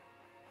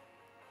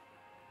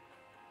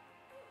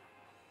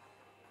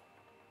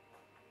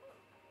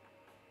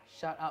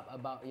 Shut up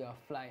about your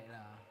flight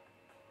lah.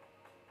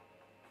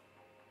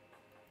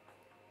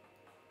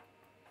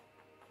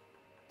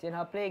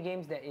 Jianhao, play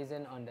games that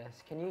isn't on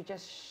this. Can you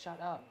just shut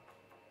up?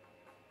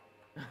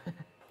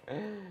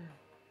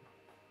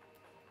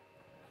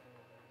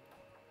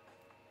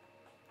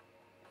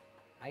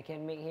 I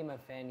can make him a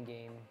fan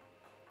game.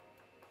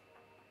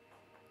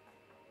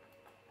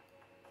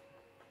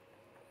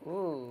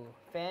 Ooh,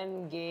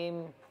 fan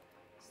game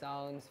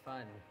sounds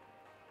fun.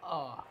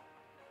 Oh.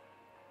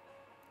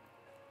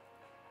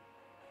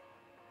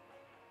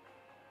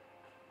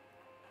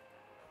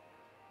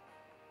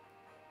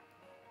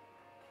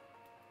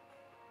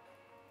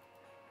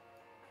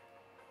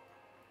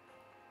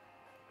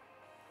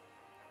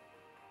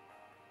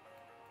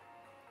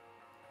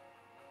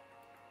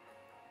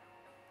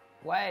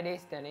 Why are they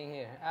standing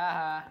here?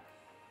 Aha.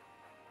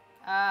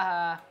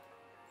 Aha.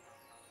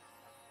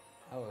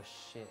 Oh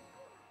shit.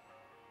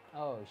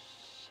 Oh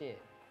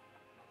shit.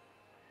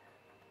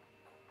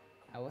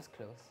 I was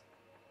close.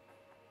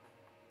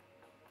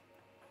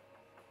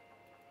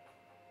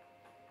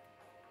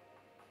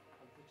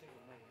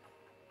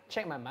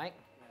 Check my mic?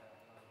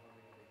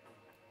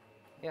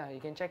 Yeah, you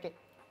can check it.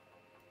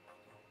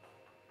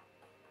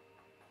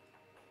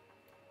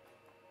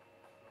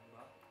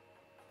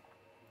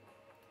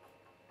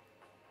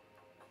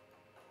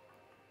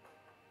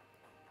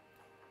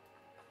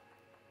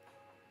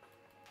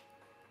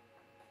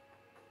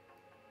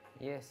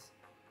 Yes.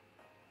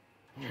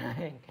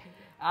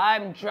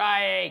 I'm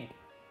trying.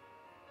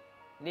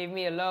 Leave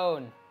me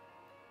alone.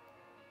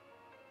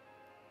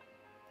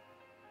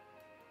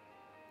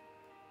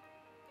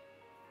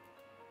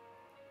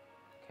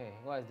 Okay,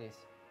 what is this?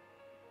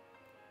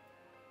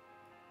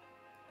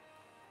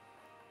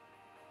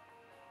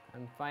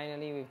 I'm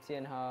finally with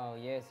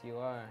Jianhao. Yes, you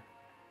are.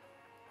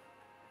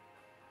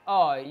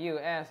 Oh, you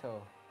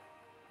asshole.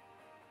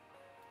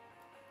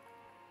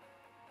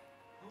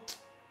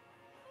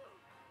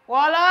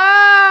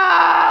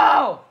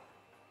 Walao!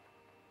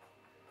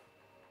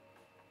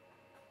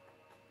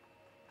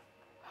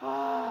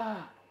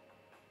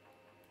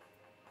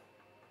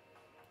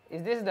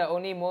 Is this the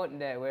only mode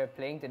that we're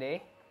playing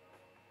today?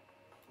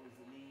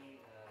 Supposedly,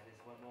 there's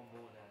one more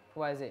mode.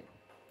 What is it?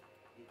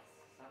 It's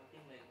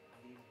something like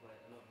this, but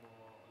a lot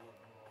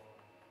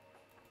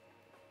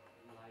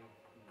more live.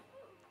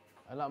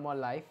 A lot more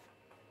life?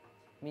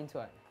 Means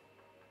what?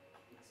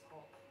 It's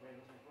called. Where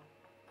was my phone?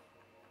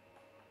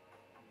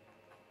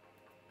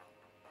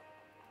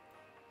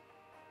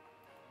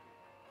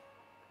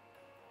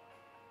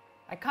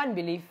 I can't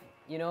believe,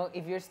 you know,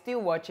 if you're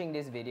still watching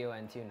this video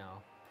until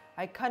now,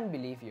 I can't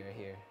believe you're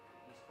here.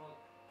 It's called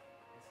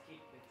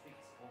Escape Matrix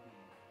Hobby.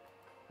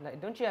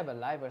 Like, don't you have a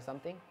live or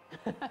something?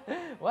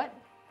 What?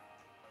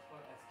 It's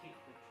called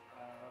Escape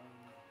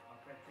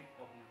Patrick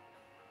Hobby.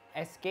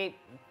 Escape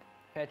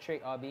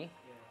Patrick Obby. Yeah.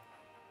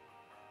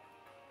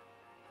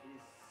 It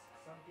is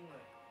something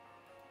like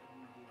a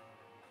new game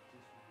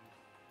just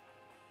released.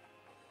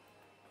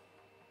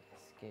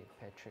 Escape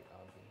Patrick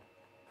Obby.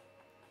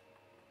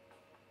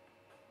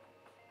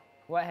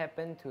 What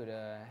happened to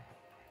the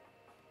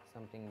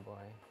something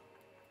boy?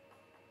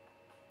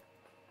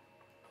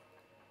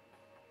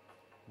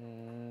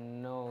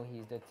 No,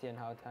 he's the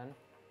Jianhao Tan.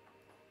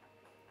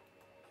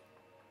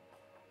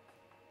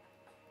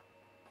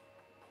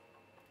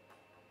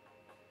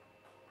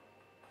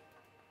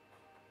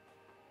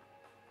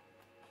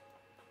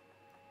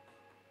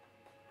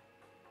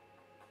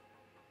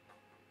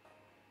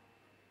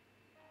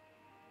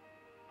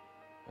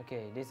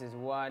 Okay, this is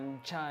one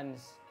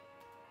chance.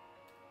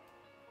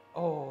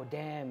 Oh,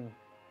 damn.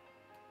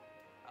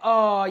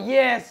 Oh,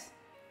 yes!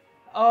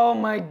 Oh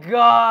my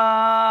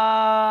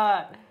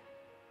god!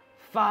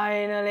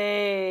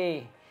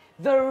 Finally!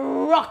 The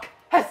Rock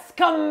has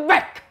come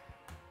back!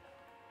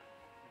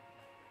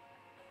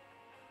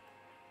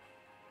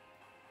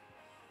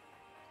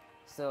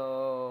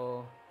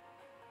 So,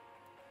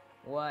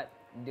 what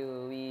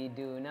do we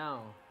do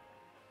now?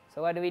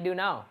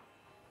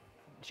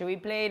 Should we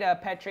play the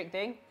Patrick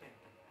thing?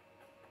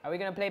 Are we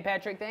gonna play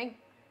Patrick thing?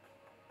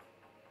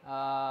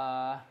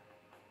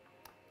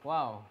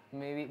 Wow.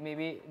 Maybe.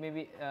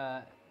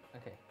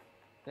 Okay.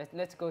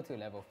 Let's go to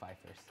level 5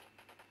 first.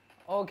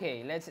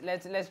 Okay.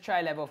 Let's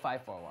try level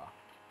 5 for a while.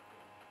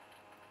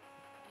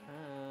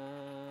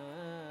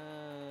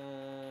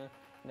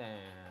 Nah.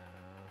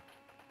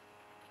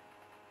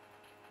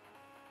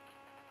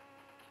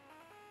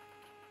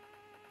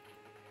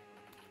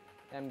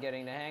 I'm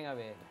getting the hang of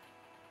it.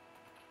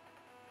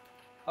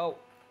 Oh.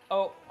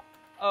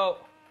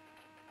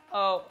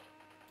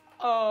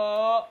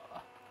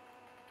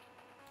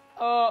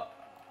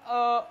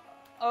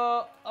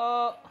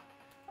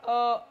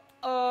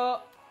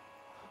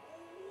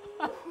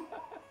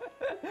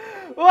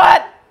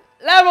 What?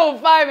 Level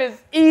 5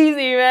 is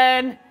easy,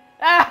 man.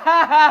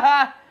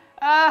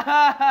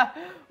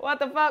 What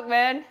the fuck,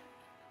 man?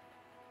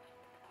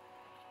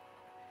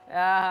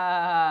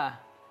 How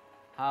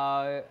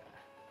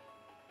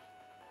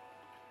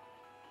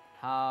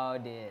How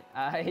did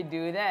I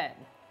do that?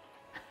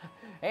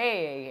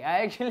 Hey, I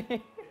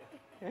actually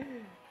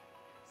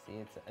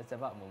see it's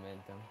about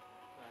momentum.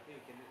 I think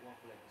we can make one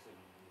full episode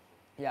in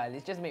this. Yeah,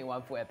 let's just make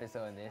one full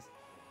episode on this.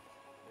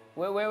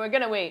 We're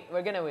gonna wait.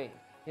 We're gonna wait.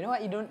 You know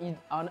what?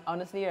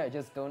 Honestly,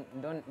 just don't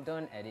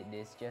edit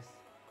this. Just.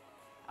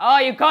 Oh,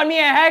 you called me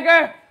a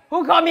hacker?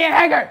 Who called me a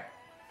hacker?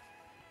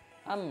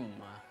 Okay, how come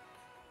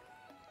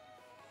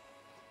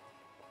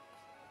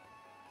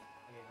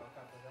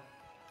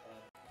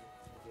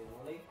okay,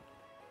 rolling.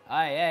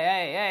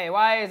 Hey,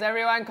 why is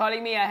everyone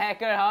calling me a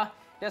hacker, huh?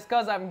 Just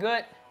cause I'm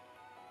good?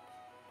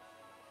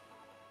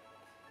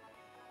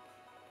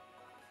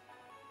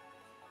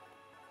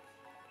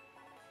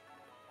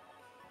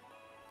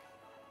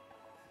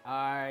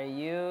 Are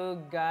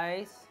you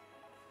guys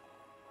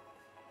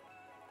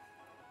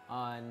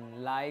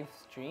on live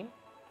stream?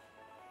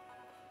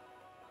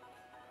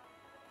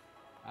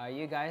 Are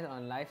you guys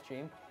on live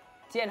stream?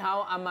 Tian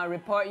Hao, I'ma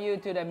report you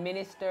to the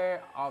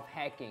Minister of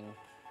Hacking.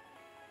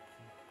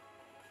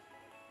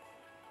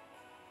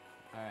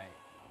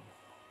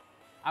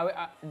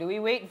 Alright. Do we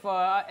wait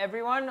for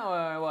everyone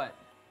or what?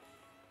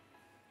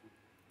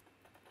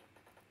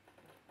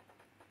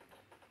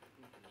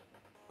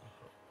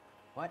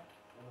 What?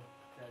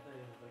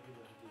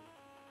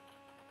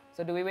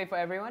 So do we wait for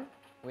everyone?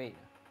 Wait.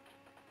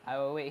 I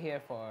will wait here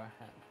for...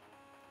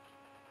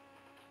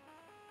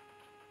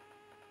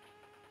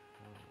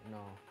 No.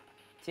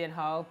 Tian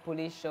Hao,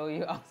 police show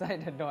you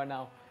outside the door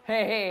now.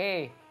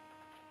 Hey!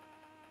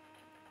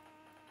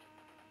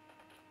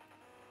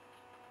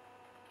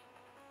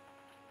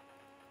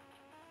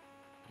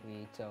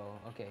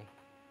 Okay.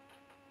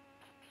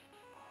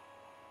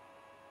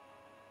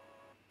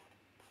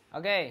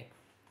 Okay.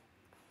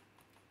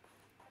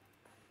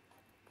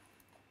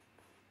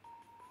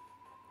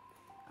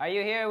 Are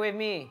you here with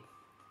me?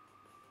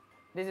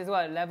 This is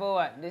what? Level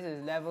what? This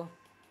is level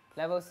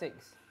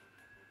 6.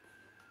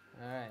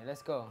 Alright,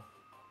 let's go.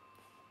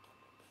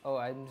 Oh,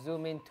 I'm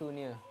zooming too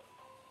near.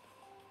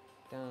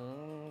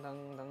 Dun,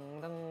 dun,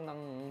 dun, dun,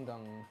 dun,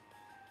 dun.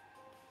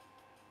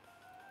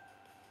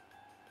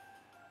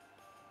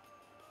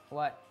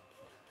 What?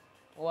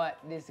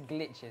 This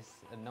glitch is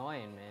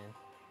annoying, man.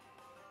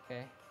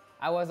 Okay.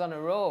 I was on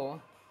a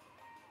roll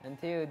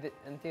until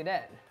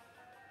that.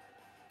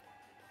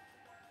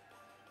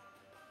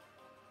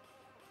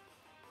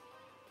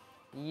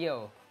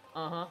 Yo.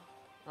 Yeah,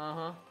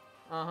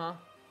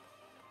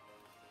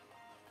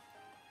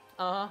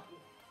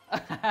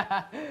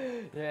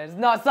 it's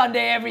not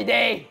Sunday every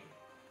day.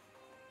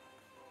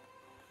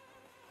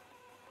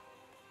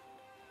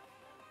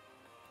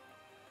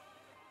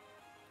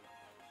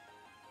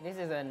 This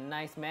is a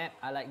nice map.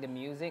 I like the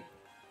music.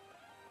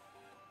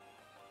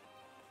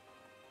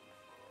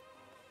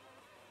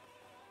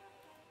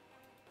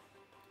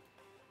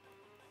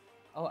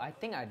 Oh, I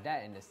think I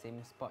died in the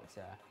same spot,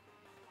 sir.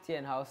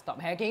 Tian Hao,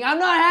 stop hacking. I'm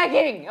not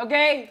hacking,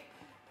 okay?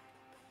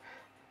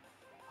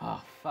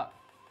 Oh, fuck.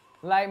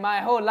 Like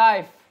my whole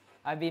life,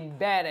 I've been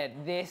bad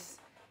at this.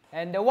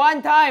 And the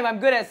one time I'm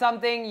good at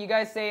something, you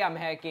guys say I'm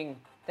hacking.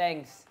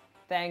 Thanks.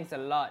 Thanks a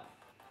lot.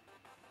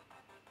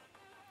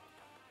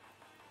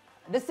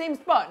 The same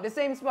spot,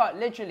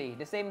 literally,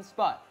 the same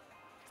spot.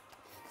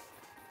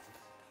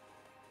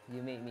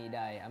 You made me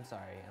die. I'm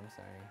sorry.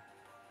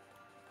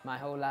 My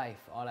whole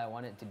life, all I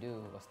wanted to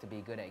do was to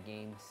be good at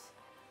games.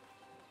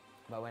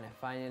 But when I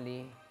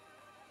finally,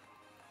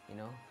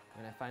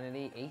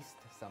 aced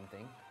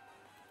something.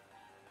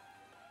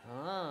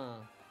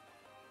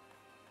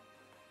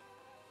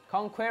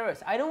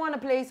 Conquerors. I don't want to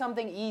play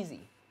something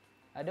easy.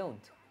 I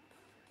don't.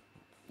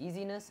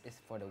 Easiness is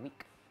for the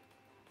weak.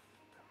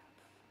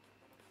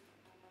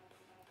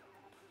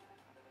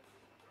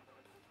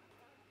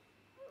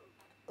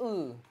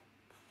 Ooh.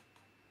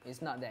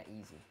 It's not that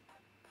easy.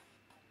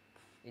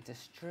 It's a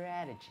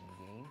strategy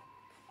game.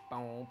 I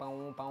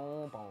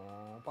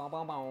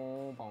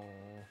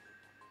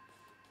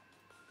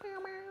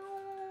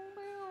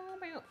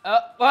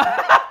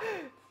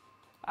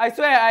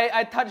swear,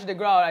 I touched the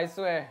ground, I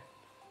swear.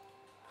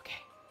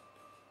 Okay.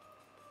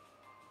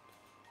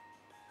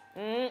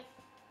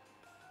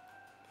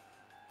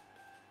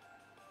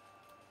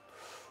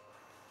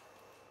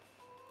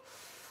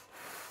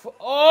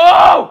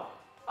 Oh!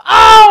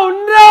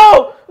 Oh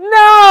no!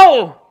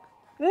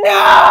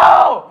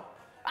 No!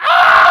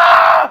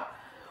 Ah!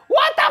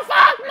 What the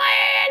fuck,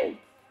 man?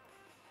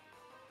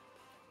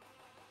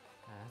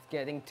 I was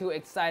getting too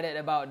excited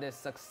about the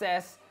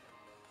success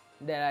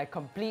that I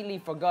completely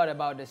forgot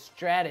about the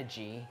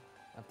strategy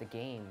of the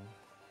game.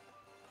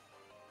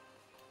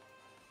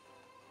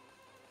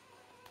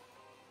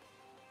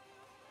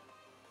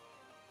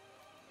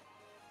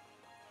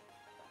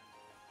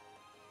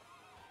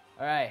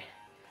 Alright,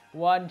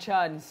 one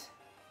chance.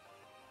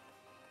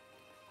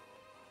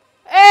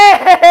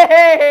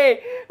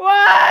 Hey!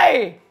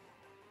 Why?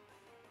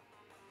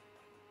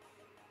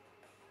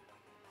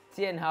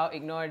 Tian Hao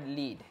ignored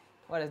lead.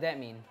 What does that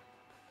mean?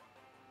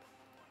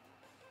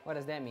 What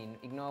does that mean?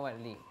 Ignore what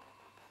lead?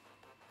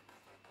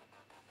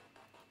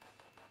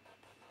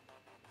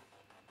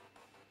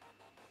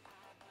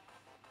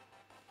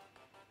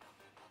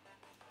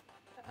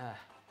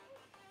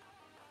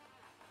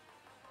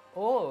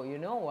 Oh, you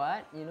know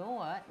what? You know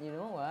what? You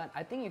know what?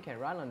 I think you can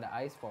run on the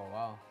ice for a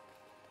while.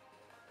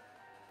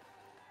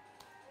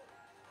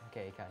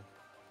 Okay, you can.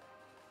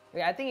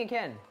 Wait, I think you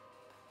can.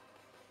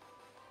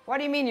 What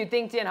do you mean you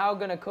think Jianhao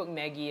gonna cook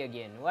Maggie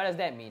again? What does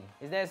that mean?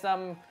 Is there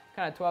some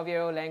kind of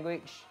 12-year-old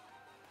language?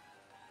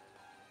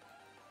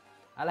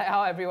 I like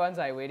how everyone's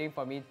like waiting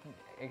for me,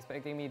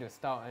 expecting me to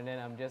stop, and then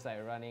I'm just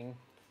like running,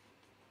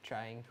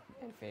 trying,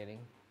 and failing.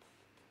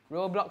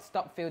 Roblox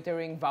stop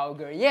filtering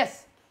vulgar.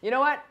 Yes! You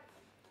know what?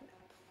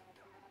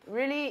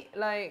 Really,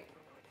 like,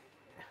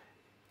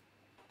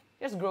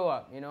 just grow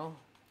up, you know?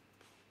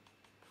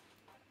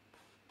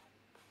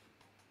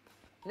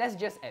 Let's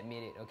just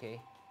admit it,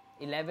 okay?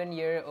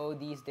 11-year-old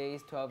these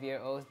days,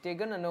 12-year-olds, they're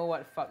gonna know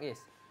what fuck is.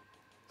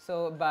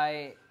 So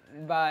by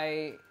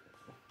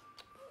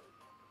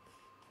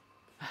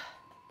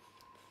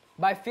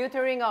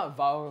filtering out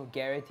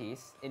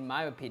vulgarities, in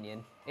my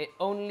opinion, it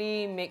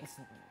only makes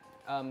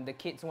the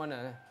kids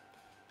wanna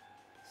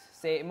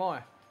say it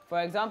more.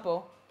 For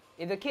example,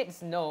 if the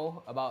kids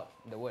know about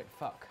the word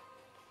fuck,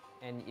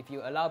 and if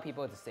you allow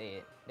people to say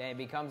it, then it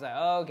becomes like,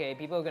 oh, okay,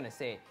 people are gonna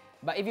say it.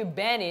 But if you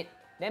ban it,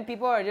 then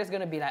people are just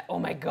gonna be like, oh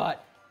my god,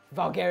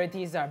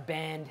 vulgarities are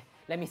banned,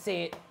 let me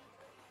say it.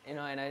 You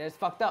know, and I just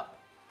fucked up.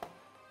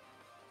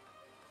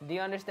 Do you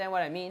understand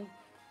what I mean?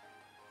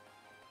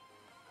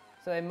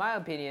 So in my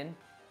opinion,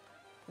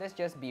 let's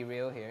just be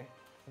real here.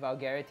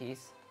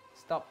 Vulgarities,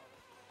 stop.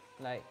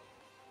 Like,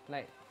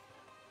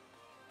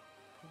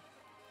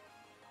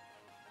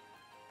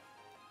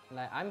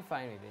 I'm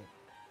fine with it.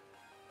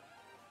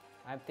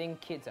 I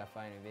think kids are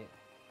fine with it.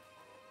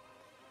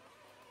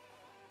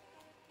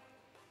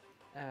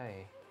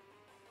 Aye.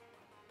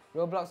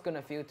 Roblox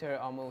gonna filter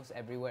almost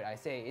every word I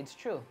say. It's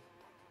true.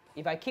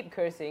 If I keep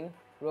cursing,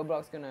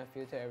 Roblox gonna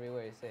filter every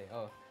word I say.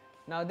 Oh,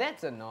 now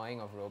that's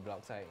annoying of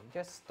Roblox. Like,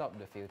 just stop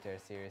the filter,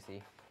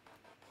 seriously.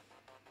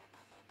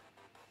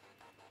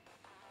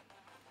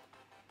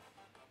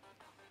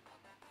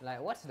 Like,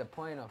 what's the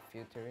point of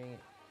filtering it?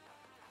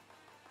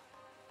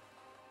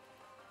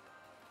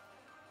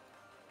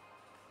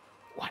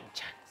 One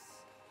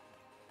chance.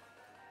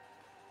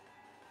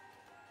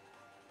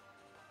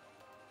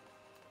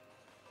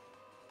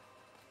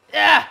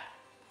 Ah!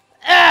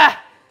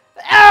 Ah!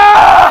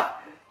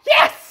 Ah!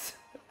 Yes!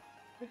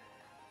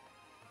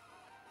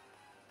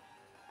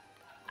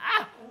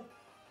 Ah!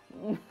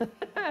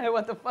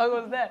 What the fuck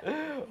was that?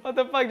 What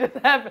the fuck just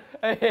happened?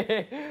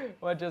 Hey,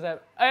 what just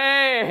happened?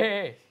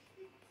 Hey!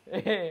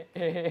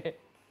 Hey!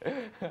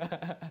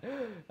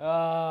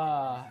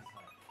 Ah,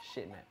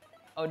 shit, man.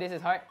 Oh, this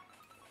is hard.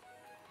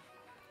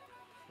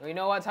 We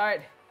know what's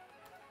hard.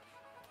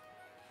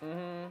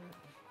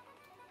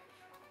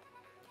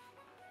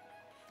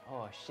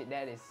 Oh shit,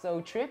 that is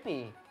so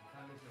trippy.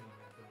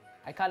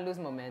 I can't lose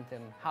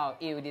momentum. How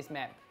ew this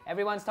map.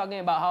 Everyone's talking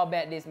about how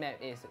bad this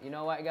map is. You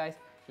know what, guys?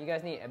 You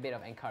guys need a bit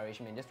of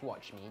encouragement. Just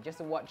watch me.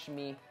 Just watch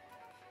me.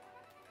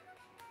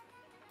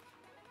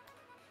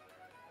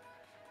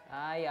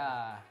 Ah,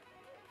 yeah.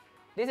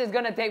 This is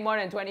gonna take more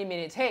than 20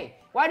 minutes. Hey,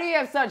 why do you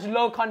have such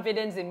low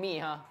confidence in me,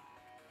 huh?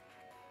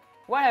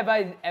 What have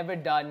I ever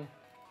done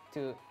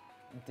to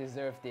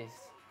deserve this?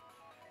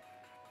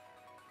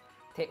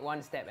 Take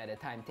one step at a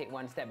time. Take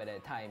one step at a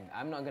time.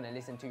 I'm not gonna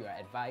listen to your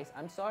advice.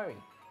 I'm sorry.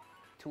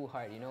 Too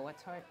hard. You know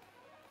what's hard?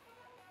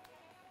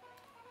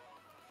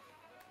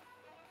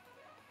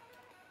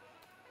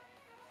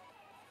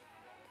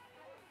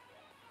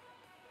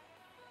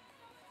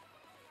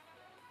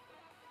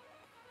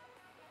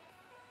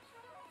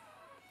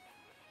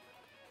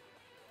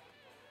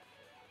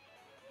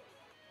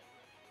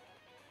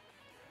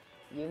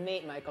 You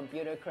made my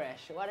computer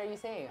crash. What are you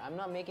saying? I'm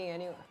not making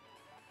any...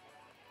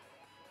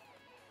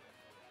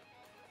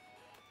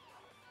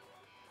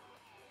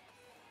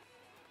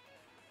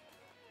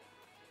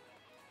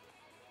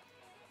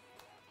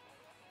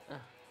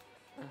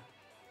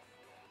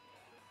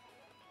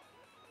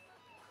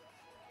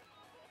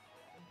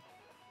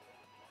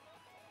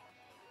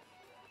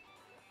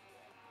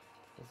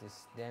 This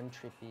is damn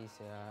trippy,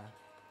 yeah.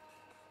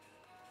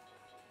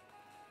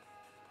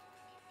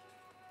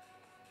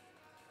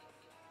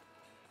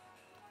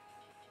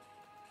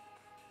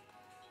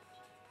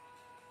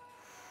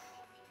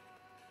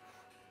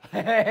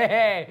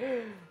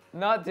 Hey,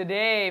 not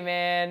today,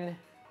 man.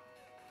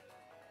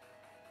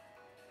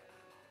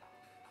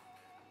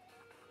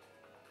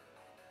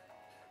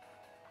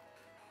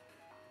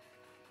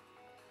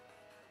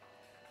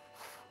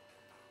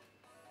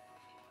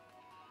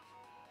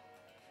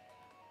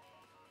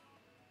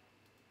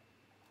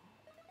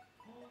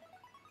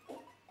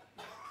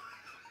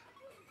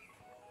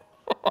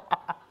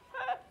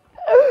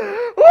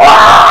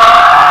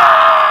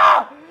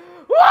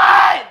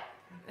 What?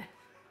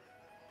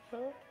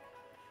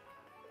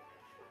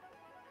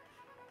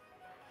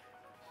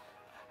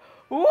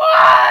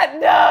 What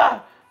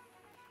the?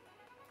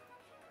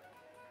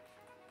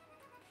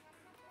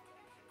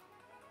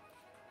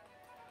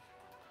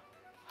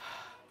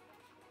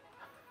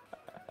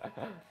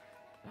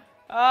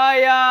 Ah,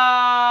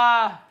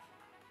 yeah.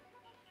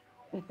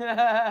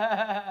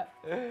 Hey.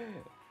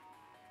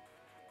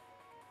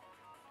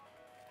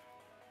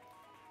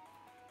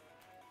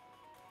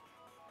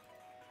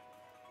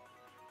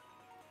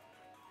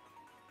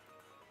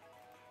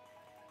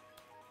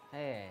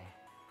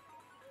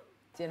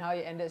 Jian, how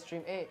you ended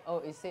stream 8? Oh,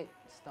 it said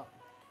stop.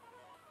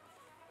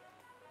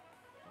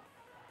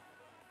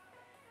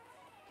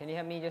 Can you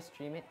help me just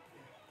stream it?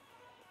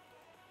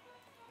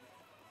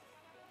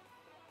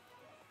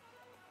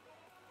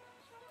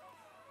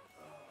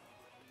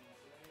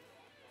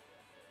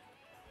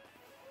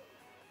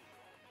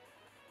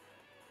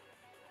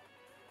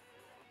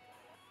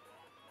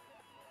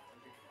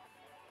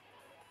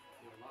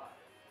 You're live.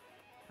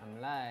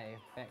 I'm live,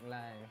 back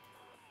live.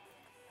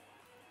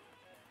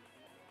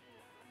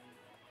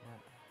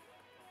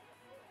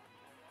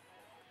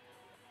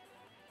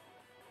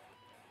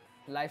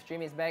 Yeah. Live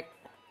stream is back.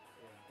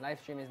 Yeah. Live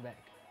stream is back.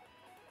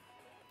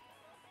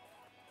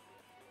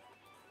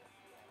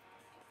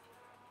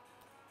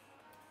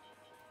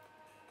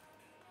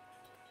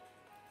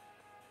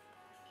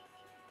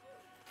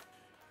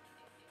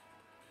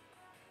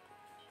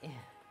 Yeah.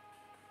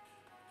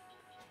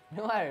 You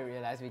know what I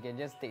realized? We can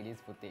just take this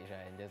footage,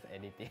 right, and just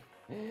edit it.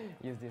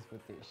 Use this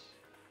footage.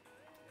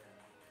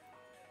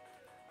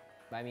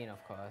 But I mean,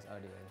 of course,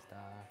 audio and stuff.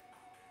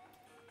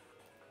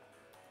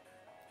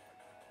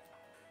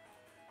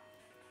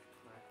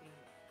 No, I think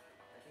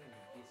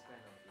this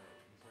kind of like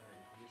this one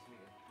right, you just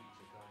make a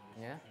Twitch account and just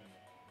Yeah? stream.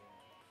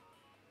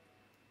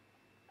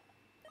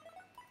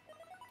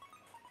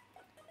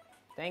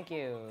 Thank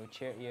you.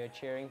 You're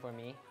cheering for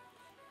me.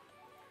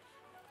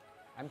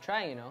 I'm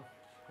trying, you know.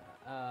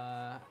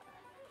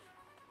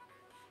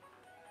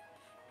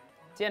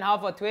 Jian Hao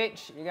for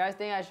Twitch. You guys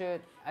think I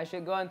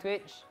should go on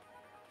Twitch?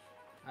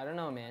 I don't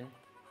know, man.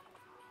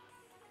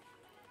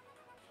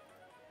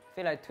 I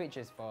feel like Twitch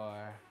is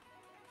for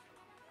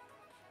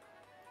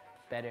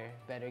better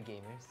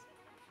gamers.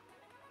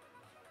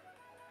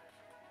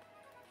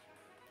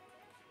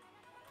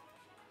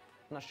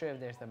 I'm not sure if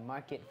there's a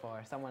market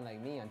for someone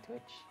like me on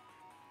Twitch.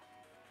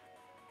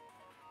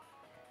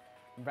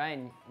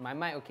 Brian, my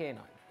mic okay or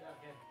not? Yeah,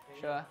 okay.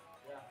 Sure.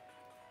 Yeah.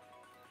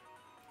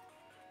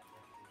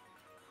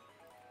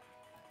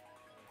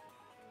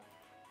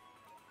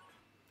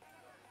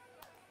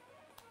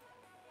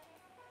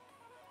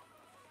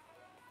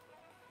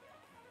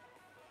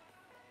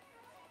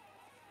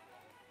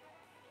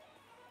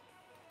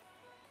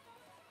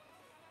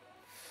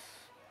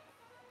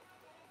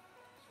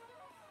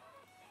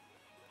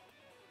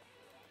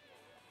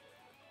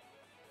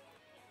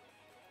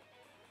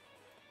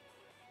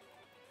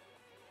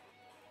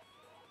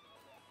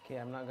 Okay,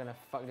 I'm not gonna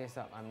fuck this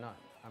up. I'm.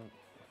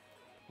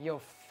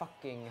 Yo,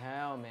 fucking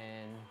hell,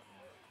 man.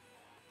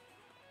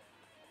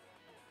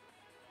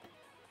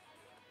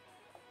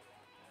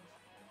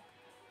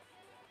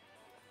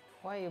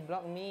 Why you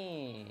block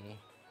me?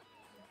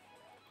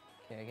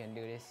 Okay, I can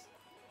do this.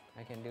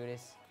 I can do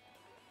this.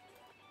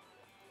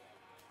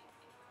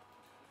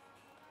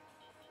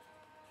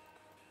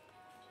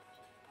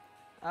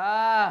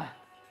 Ah!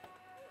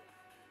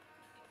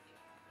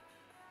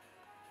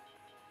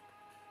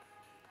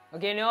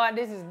 Okay, you know what?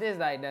 This is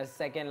like the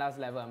second last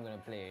level I'm gonna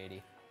play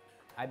already.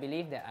 I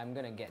believe that I'm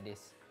gonna get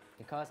this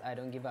because I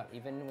don't give up.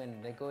 Even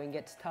when the going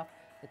gets tough,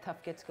 the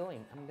tough gets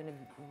going. I'm gonna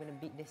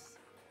beat this.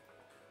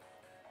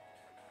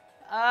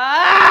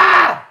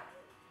 Ah!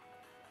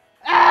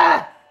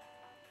 Ah!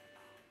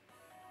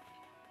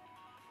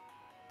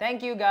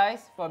 Thank you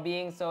guys for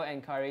being so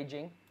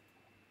encouraging.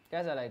 You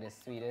guys are like the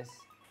sweetest.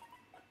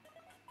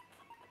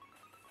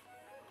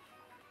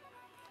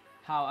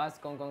 How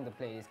ask Gong Gong to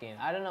play this game?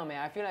 I don't know,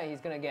 man. I feel like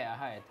he's gonna get a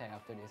heart attack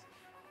after this.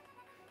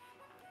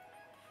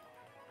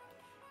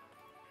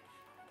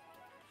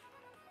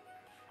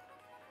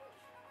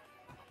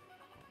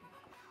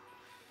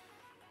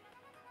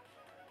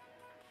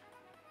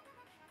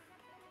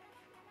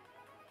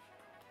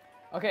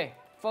 Okay,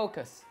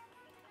 focus.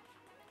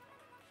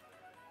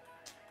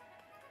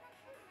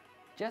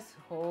 Just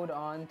hold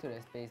on to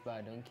the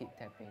spacebar, don't keep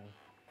tapping.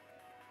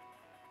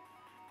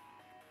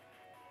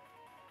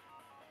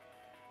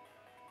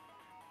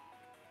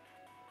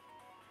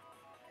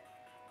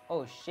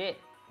 Oh shit,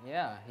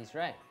 yeah, he's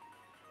right.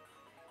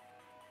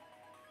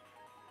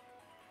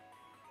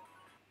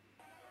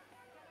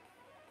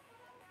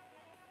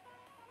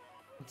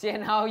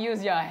 Jian Hao,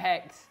 use your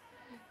hacks.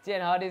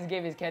 Jian Hao, this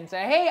game is cancer.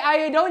 Hey,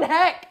 I don't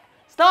hack!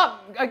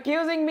 Stop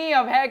accusing me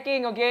of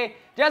hacking, okay?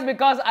 Just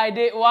because I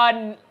did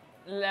one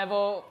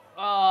level.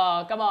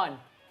 Oh, come on.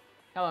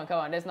 Come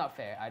on, that's not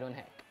fair. I don't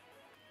hack.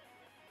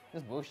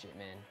 This is bullshit,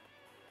 man.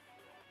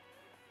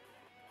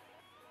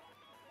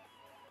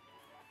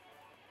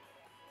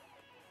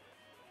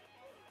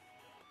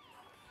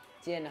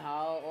 Jian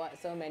Hao, what?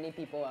 So many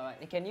people are.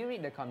 Can you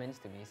read the comments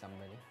to me,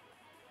 somebody?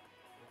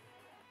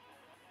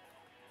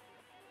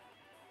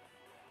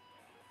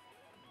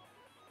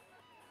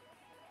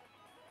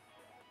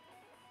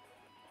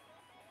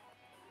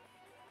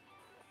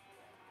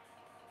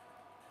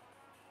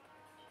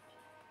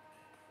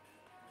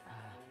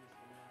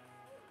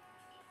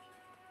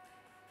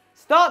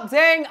 Stop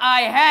saying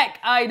I hack.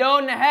 I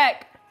don't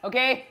hack.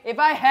 Okay? If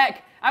I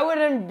hack, I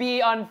wouldn't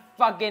be on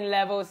fucking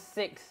level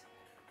 6.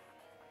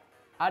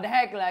 I'd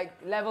hack like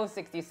level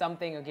 60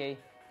 something, okay?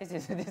 This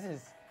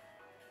is.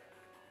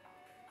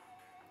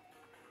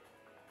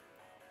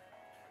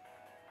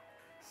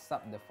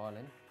 Sup the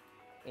fallen.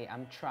 Hey,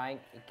 I'm trying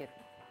to get.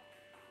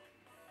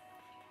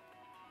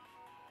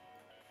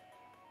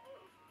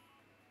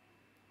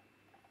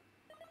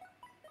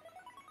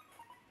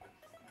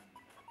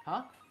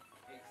 Huh?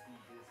 XD this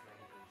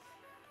manifest.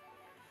 No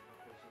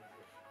questions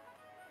yet.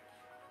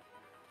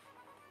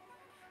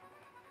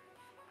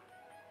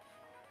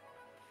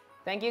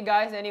 Thank you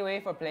guys anyway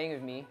for playing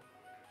with me.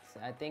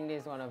 I think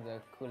this is one of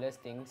the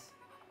coolest things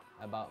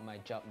about my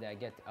job that I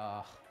get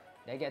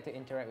to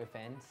interact with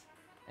fans,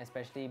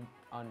 especially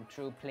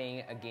through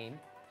playing a game.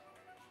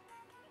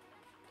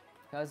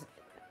 Because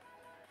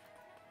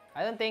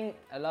I don't think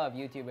a lot of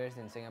YouTubers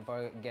in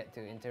Singapore get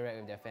to interact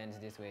with their fans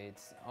this way.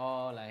 It's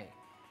all like,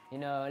 you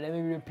know, let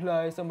me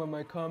reply some of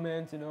my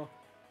comments, you know,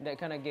 that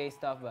kind of gay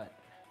stuff. But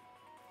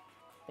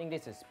I think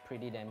this is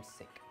pretty damn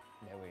sick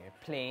that we're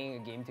playing a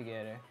game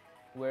together.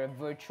 We're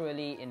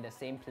virtually in the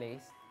same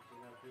place.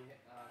 Can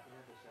I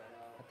have a shout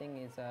out? I think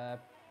it's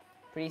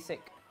pretty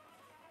sick.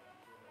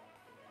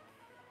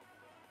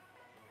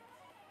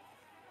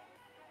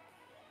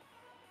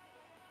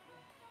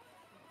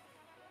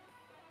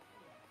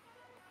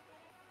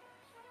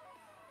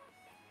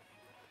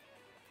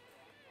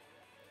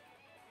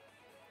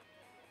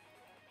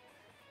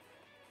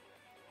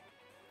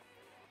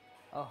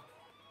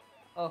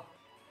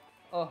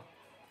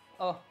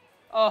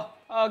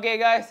 Okay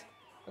guys.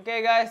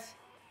 Okay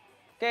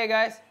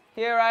guys,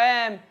 here I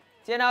am.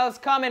 Jianhao's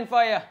coming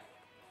for you.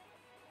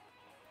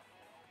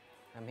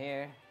 I'm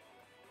here.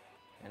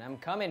 And I'm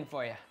coming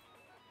for you.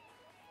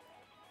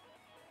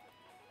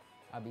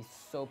 I'll be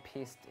so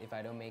pissed if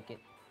I don't make it.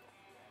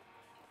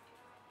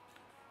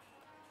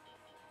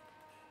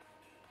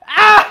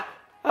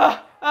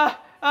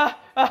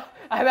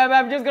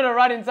 I'm just gonna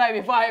run inside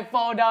before I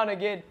fall down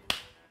again.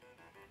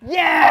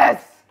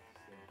 Yes!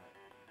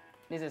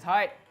 This is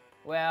hard.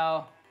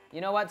 Well,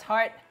 you know what's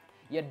hard?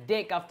 Your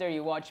dick after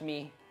you watch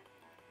me.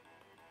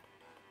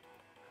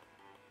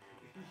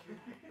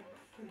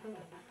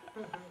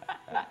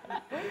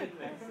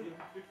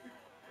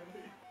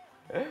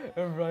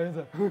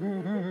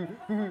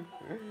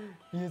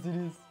 Yes, it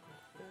is.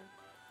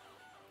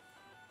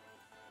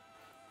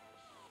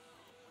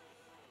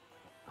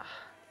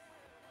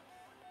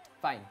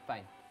 Fine.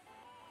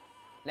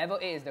 Level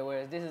 8 is the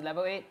worst. This is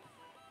level 8?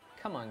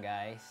 Come on,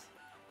 guys.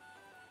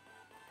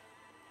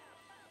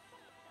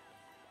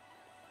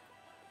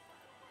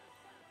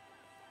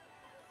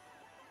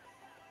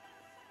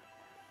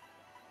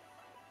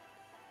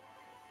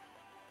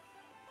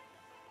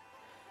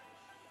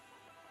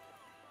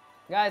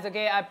 Guys,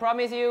 okay, I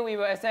promise you we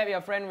will accept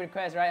your friend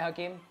request, right,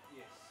 Hakim?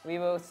 Yes. We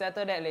will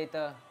settle that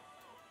later.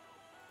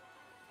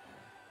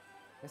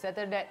 We'll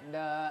settle that,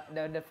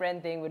 the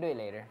friend thing, we'll do it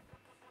later.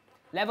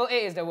 Level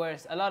 8 is the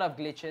worst. A lot of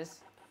glitches.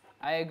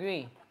 I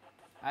agree.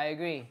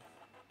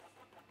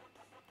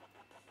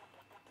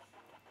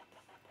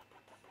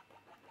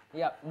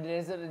 Yep,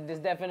 there's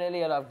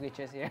definitely a lot of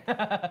glitches here.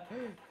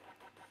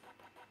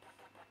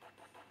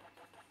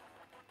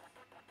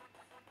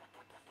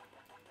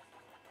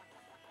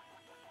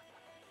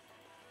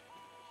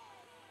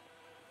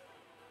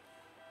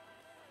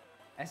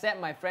 Accept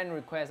my friend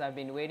request. I've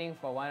been waiting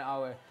for 1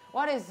 hour.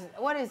 What is?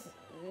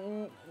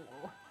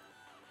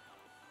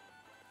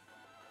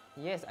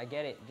 Yes, I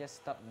get it. Just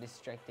stop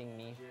distracting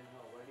me.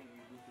 Jianhao, what did you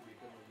do to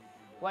become a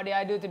YouTuber? What did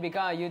I do to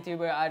become a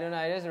YouTuber? I don't know.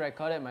 I just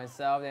recorded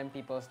myself, then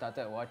people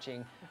started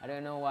watching. I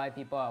don't know why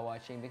people are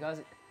watching,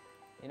 because,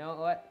 you know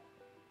what?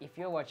 If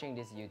you're watching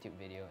this YouTube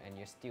video and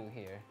you're still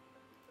here,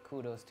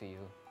 kudos to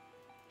you.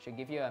 Should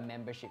give you a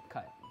membership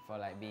cut for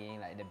like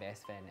being like the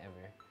best fan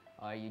ever.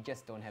 Or you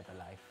just don't have a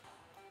life.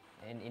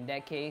 And in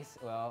that case,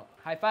 well,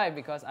 high five,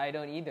 because I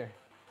don't either.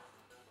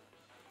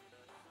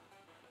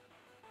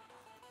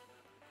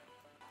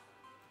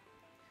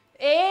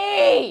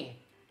 Hey!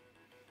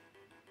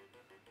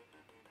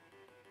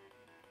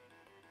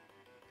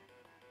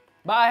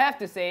 But I have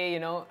to say, you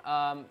know,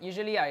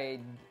 usually I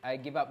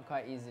give up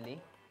quite easily.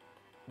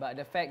 But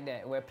the fact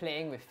that we're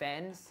playing with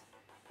fans,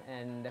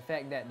 and the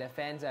fact that the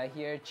fans are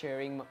here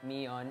cheering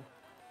me on,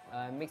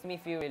 makes me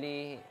feel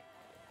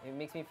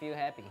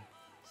happy.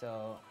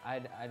 So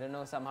I don't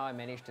know, somehow I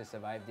managed to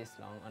survive this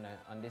long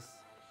on this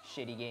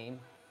shitty game.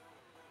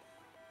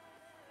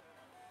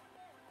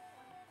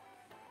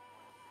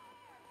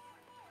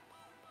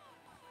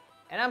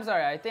 And I'm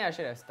sorry, I think I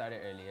should have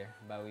started earlier,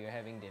 but we were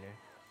having dinner.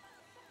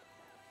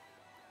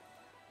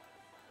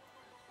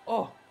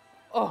 Oh!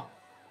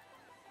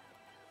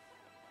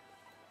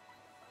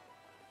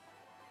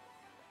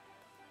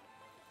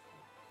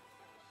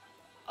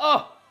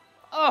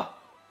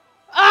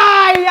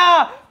 Ah,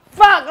 yeah!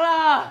 Fuck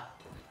lah!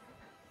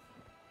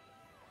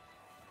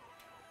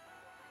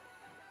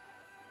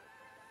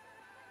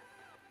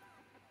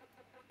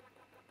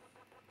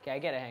 Okay, I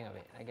get a hang of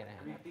it.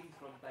 Greetings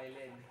from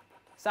Thailand.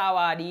 ส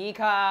วัสดี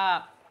ครับ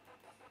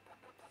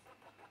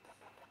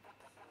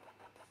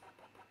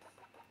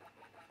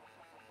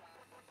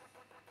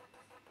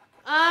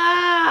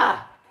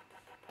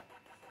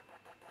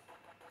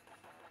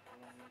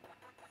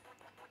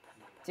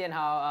Jian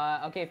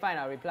Hao, okay, fine,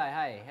 I'll reply.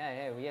 Hi,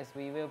 hey, yes,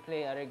 we will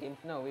play other games.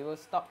 No, we will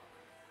stop.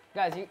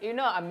 Guys, you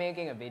know I'm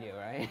making a video,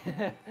 right?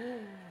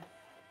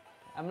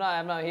 I'm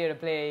not here to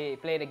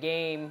play the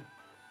game.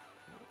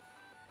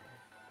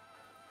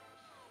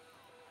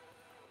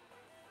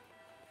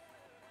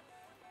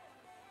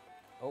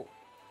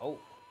 Oh,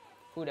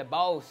 who the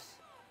boss?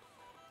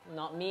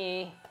 Not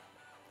me.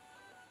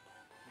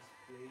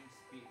 He's playing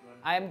speedrun.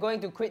 I am going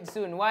to quit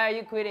soon. Why are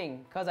you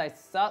quitting? Cause I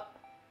suck.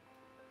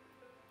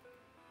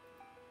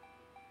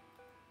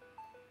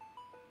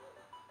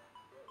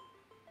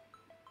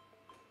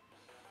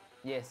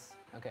 Yes.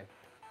 Okay.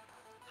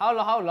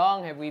 How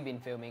long have we been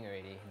filming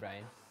already,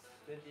 Brian?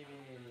 20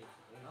 minutes.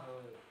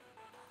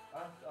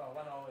 1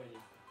 hour already.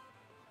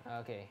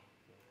 Okay.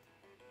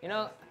 You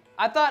know,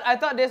 I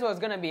thought this was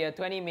gonna be a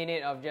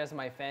 20-minute of just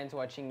my fans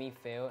watching me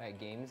fail at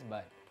games,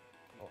 but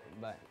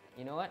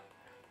you know what?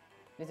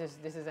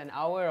 This is an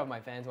hour of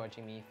my fans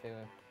watching me fail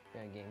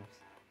at games.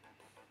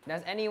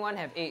 Does anyone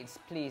have AIDS?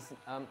 Please,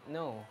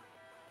 no.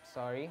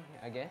 Sorry,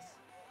 I guess.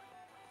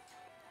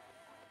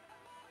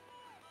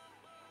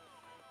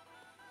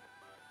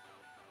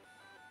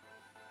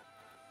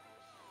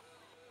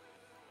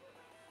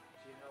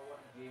 Gina,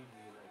 what game do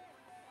you like?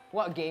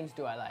 What games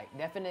do I like?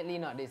 Definitely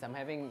not this. I'm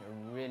having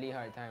a really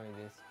hard time with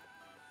this.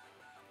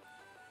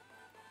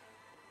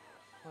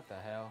 What the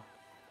hell?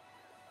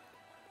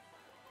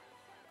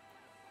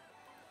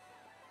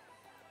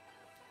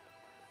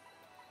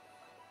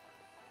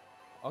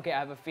 Okay, I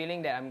have a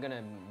feeling that I'm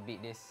gonna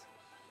beat this.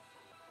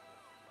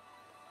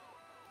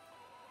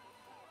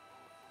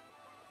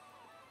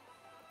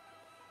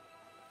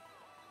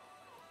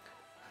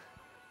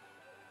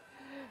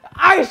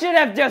 I should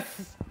have just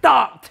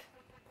stopped!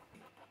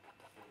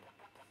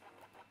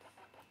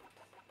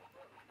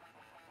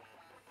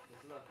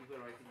 There's a lot of people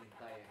writing in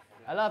Thai.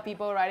 A lot of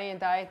people writing in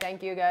Thai.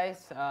 Thank you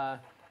guys. I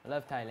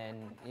love Thailand.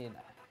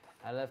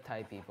 I love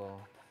Thai people.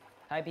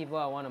 Thai people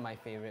are one of my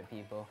favorite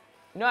people.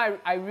 You know,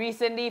 I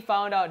recently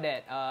found out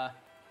that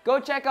go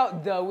check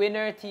out The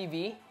Winner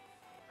TV.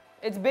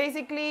 It's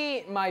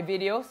basically my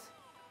videos,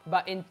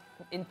 but in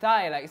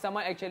Thai. Like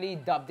someone actually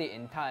dubbed it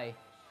in Thai.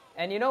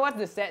 And you know what's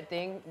the sad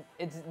thing?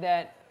 It's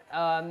that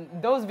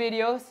those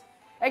videos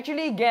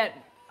actually get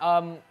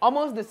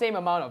almost the same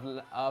amount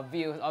of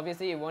views.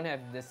 Obviously, it won't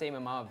have the same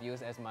amount of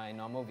views as my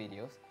normal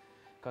videos,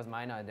 because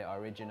mine are the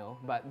original.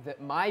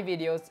 But my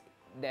videos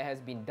that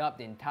has been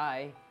dubbed in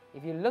Thai,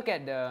 if you look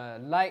at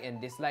the like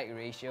and dislike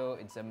ratio,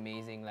 it's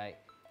amazing.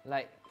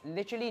 Like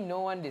literally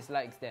no one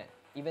dislikes that,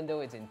 even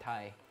though it's in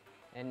Thai.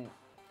 And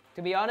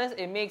to be honest,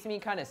 it makes me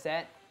kind of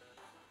sad.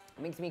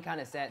 It makes me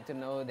kind of sad to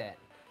know that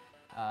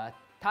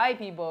Thai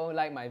people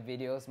like my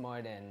videos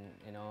more than,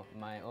 you know,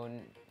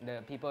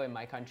 the people in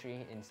my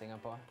country, in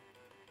Singapore.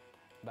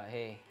 But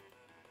hey,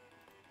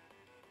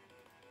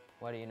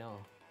 what do you know?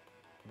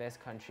 Best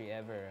country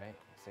ever, right?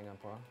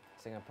 Singapore.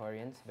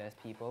 Singaporeans, best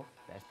people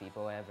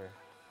ever.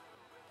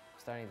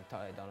 Starting to talk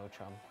like Donald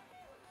Trump.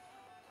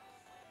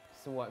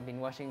 So what? Been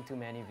watching too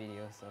many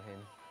videos of him.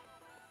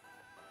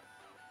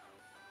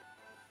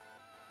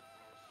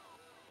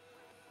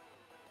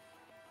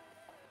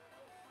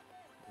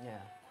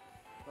 Yeah.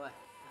 What?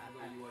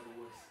 You are the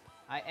worst.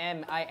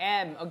 I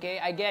am, okay,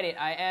 I get it,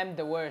 I am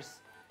the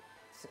worst.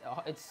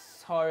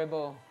 It's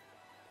horrible.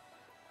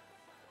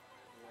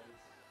 What is...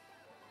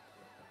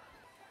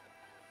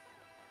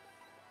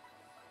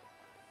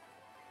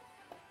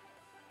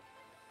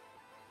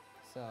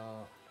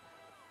 So,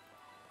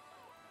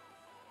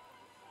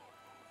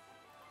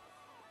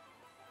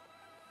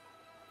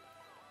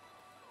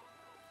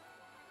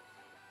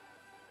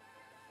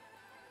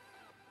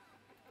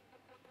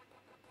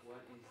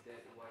 What is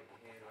that white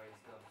hair rice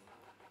gum?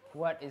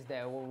 what is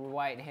that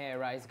white hair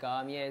rice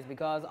gum? Yes,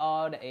 because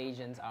all the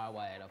Asians are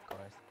white, of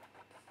course.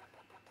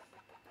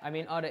 I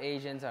mean, all the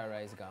Asians are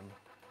rice gum.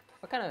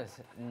 What kind of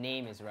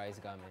name is rice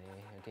gum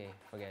anyway? Okay,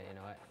 forget it, you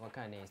know what? What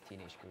kind of name is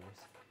Teenage Gurus?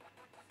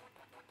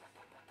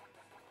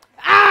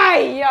 Ah,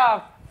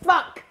 yeah,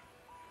 fuck!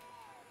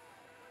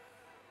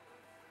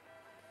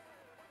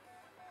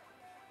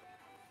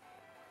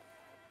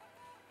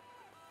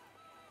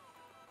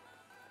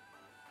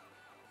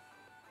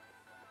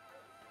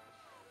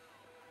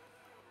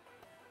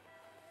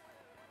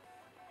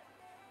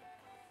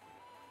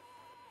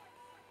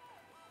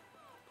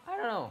 I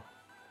don't know.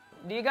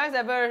 Do you guys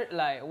ever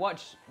like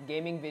watch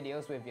gaming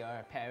videos with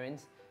your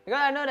parents?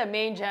 Because I know the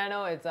main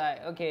channel, it's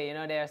like, okay, you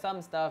know, there are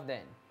some stuff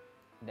that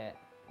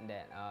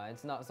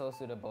it's not so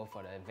suitable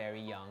for the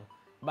very young.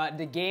 But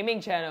the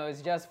gaming channel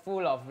is just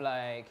full of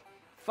like,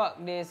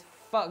 fuck this,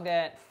 fuck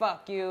that,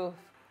 fuck you.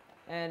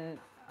 And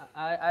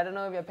I don't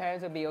know if your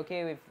parents would be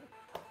okay with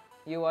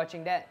you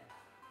watching that.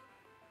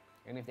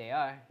 And if they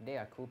are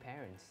cool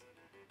parents.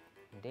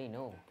 They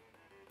know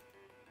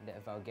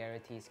that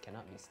vulgarities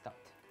cannot be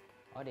stopped.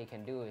 All they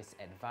can do is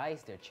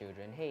advise their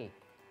children, hey,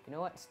 You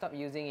know what? Stop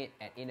using it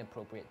at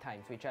inappropriate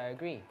times, which I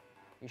agree.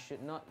 You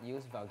should not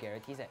use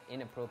vulgarities at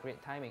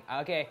inappropriate timing.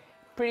 Okay,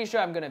 pretty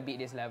sure I'm gonna beat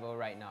this level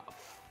right now.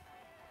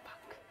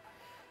 Fuck.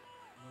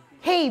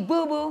 Hey,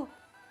 Boo Boo!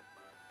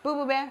 Boo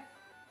Boo Bear!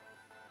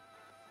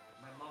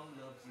 My mom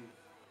loves you.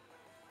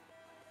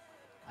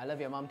 I love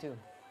your mom too.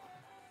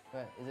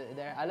 What, is it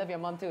there? I love your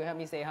mom too. Help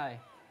me say hi.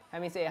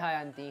 Help me say hi,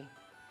 Auntie.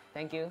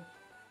 Thank you.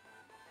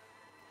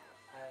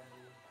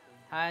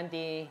 Hi,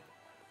 Auntie.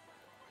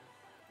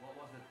 What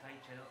was the Thai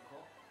channel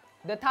called?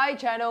 The Thai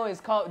channel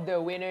is called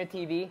The Winner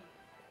TV.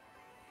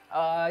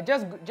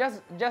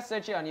 Just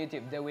search it on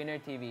YouTube, The Winner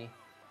TV.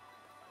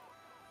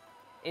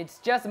 It's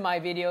just my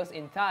videos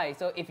in Thai.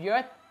 So if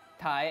you're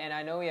Thai, and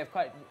I know we have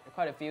quite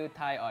a few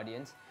Thai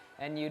audience,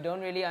 and you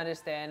don't really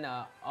understand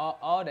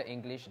all the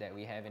English that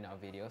we have in our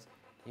videos,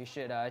 you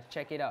should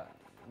check it out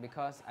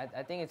because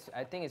I think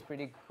it's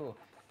pretty cool.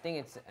 I think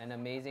it's an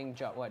amazing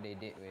job what they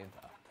did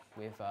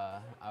with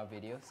our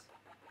videos.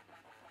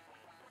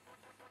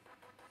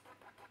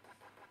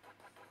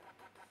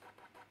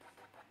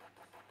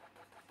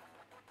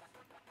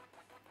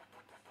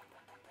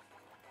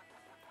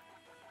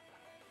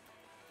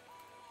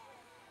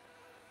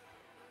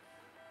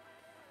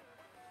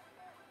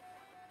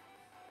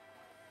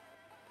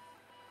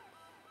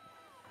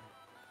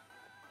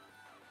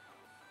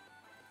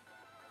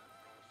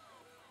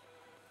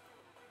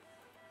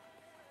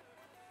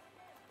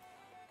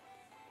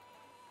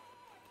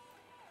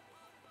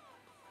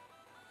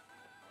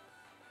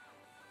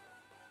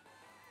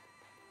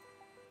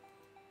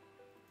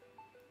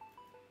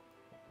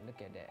 Look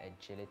at that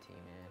agility,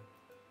 man.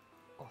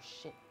 Oh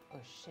shit, oh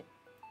shit.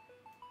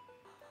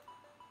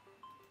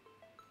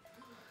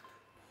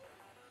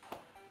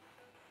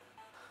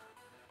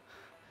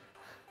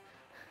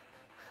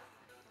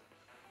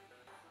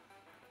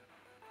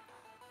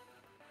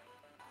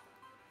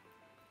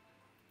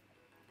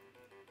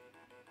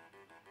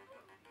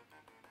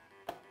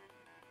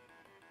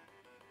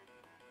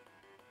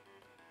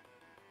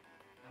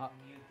 I'm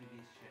new to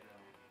this channel.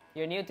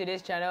 You're new to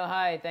this channel?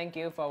 Hi, thank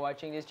you for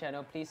watching this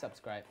channel. Please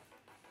subscribe.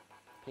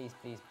 Please,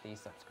 please,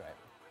 please subscribe.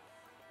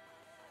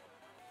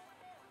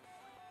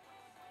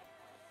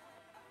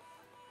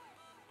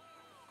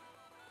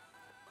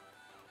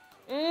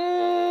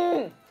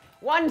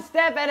 One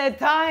step at a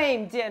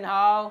time,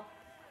 Jianhao.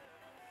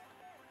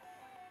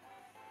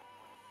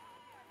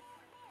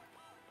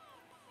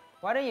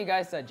 Why don't you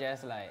guys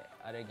suggest like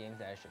other games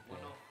that I should play?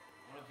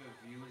 One of your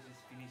viewers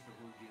just finished the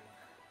whole game.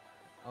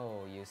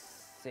 Oh, you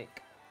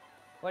sick.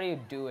 What do you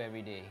do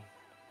every day?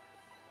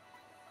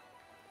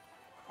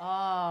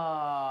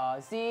 Ah,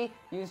 see,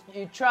 you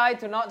try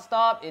to not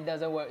stop, it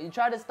doesn't work. You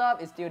try to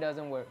stop, it still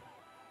doesn't work.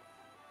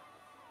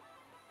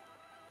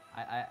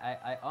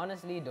 I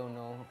honestly don't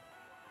know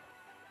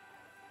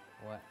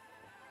what.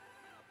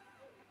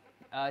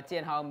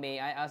 Tianhao, may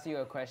I ask you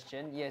a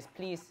question? Yes,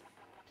 please,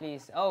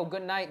 please. Oh,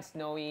 good night,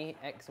 Snowy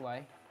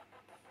XY.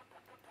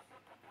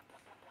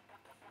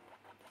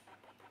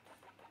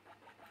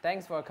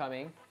 Thanks for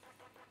coming.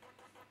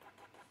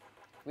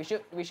 We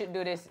should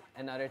do this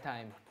another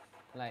time.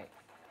 Like,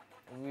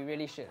 we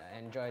really should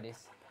enjoy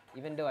this.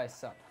 Even though I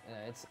suck,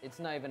 it's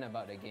not even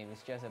about the game.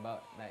 It's just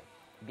about like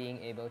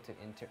being able to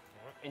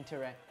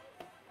interact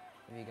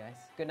with you guys.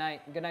 Good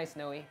night,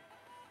 Snowy.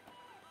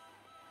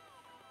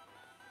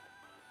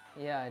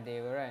 Yeah,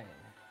 they were right.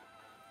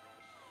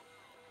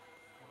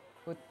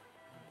 Who?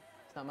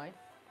 It's not mine.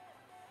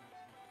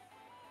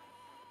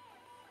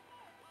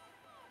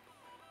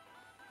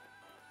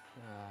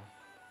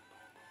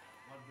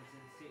 One person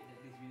said that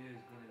this video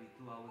is gonna be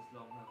 2 hours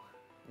long now.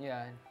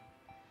 Yeah.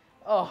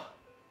 Oh,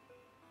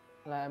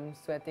 like I'm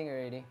sweating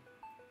already.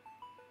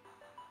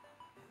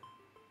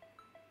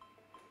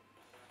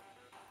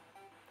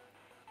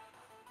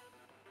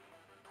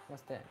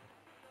 What's that?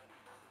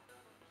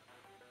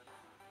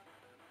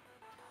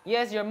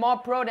 Yes, you're more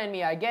pro than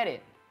me, I get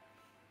it.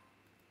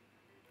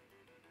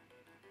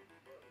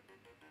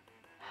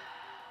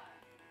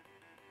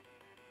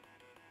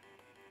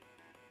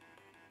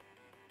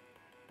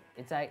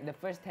 It's like the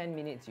first 10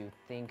 minutes you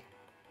think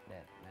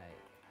that like,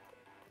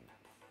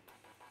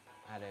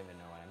 I don't even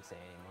know what I'm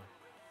saying anymore.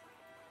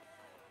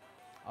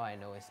 All I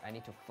know is I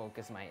need to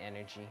focus my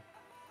energy.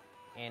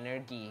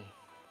 Energy.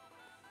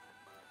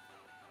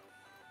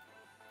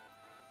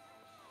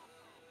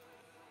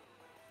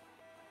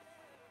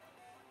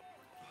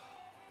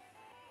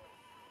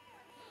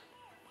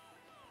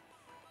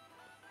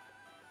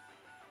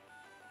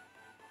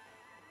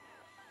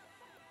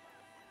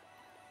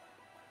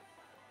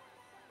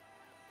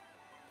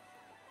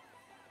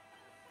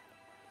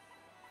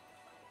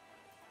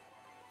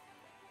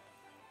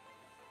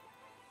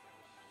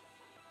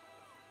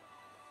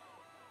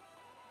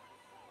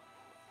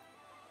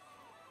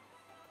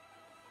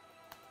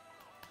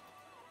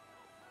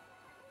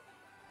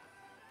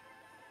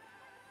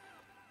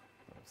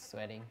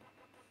 Sweating.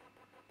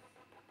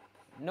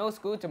 No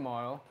school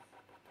tomorrow.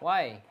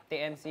 Why?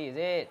 Take MC, is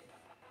it?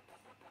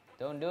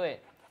 Don't do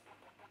it.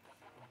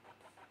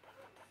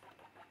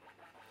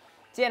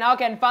 Jian, how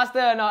can faster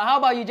or not? How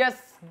about you just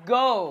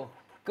go?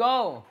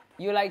 Go!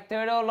 You like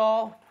turtle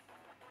lol?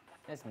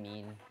 That's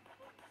mean.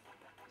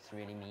 It's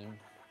really mean.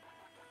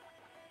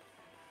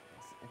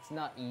 It's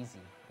not easy,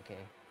 okay?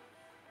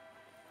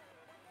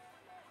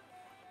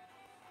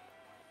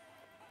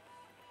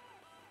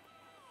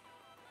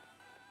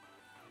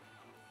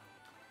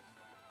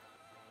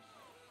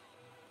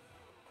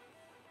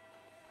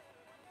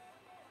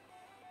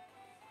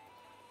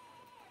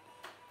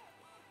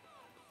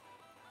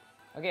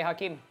 Okay,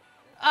 Hakim.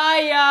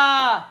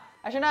 Aya!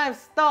 I should not have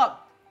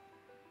stopped.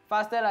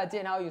 Faster lah,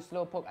 Jin, how you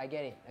slow poke, I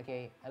get it.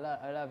 Okay, a lot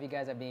of you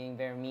guys are being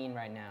very mean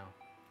right now.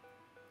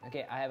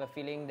 Okay, I have a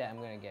feeling that I'm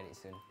gonna get it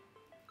soon.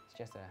 It's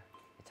just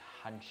it's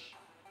a hunch.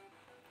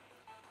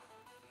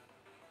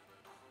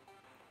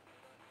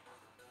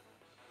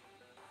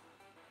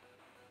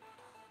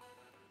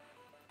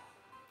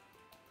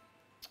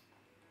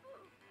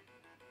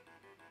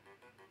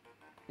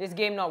 This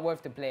game not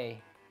worth to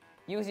play.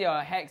 Use your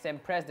hex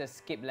and press the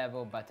skip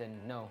level button.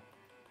 No,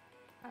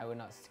 I will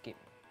not skip.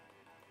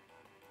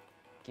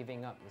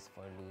 Giving up is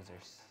for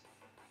losers.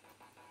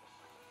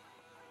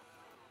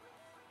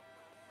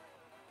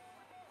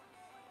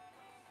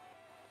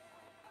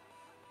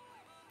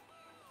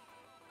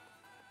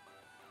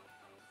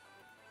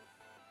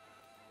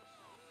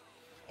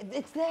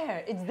 It's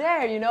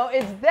there, you know,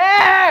 it's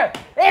there!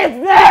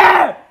 It's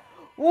there!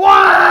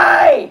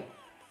 Why?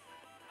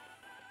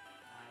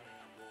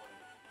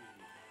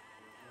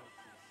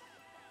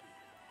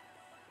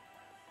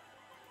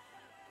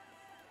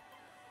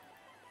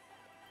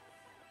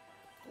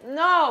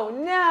 No,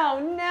 no,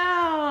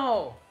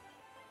 no!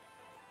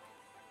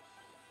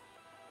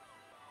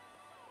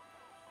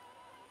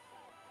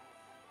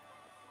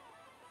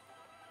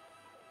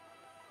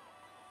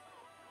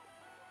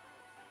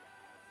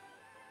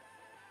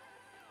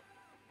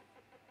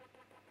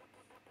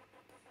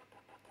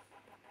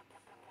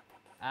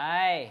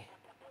 Aye.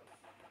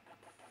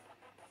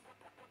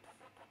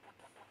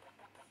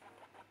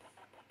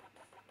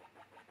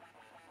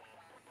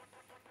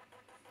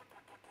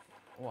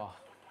 Wow.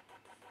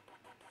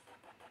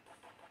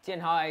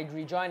 Tianhao, I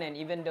rejoined, and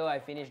even though I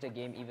finished the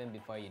game even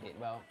before you did,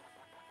 well,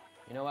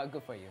 you know what?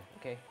 Good for you,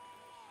 okay?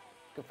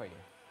 Good for you.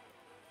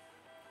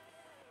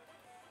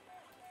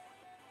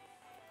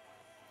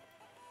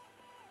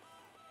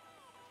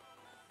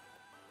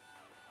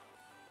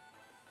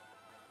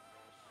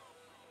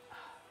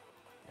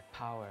 The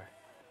power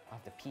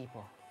of the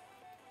people.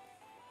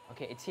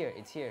 Okay, it's here,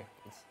 it's here.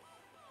 It's...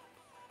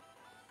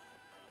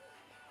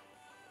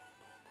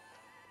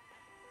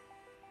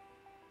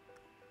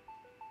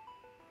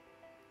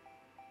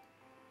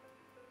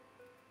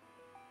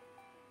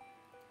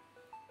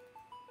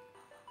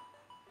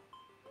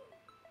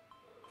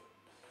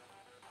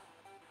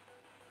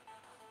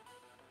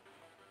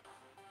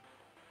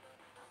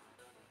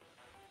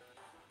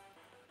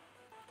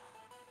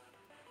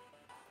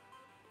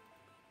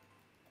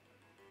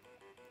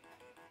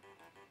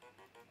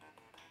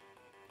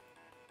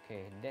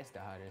 Okay, that's the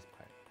hardest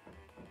part.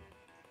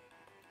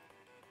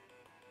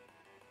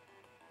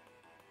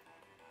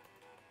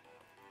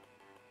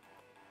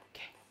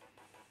 Okay.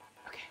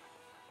 Okay.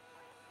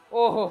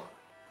 Oh,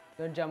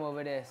 don't jump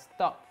over there.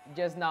 Stop.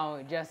 Just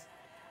now. Just.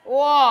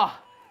 Whoa!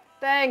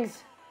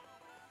 Thanks.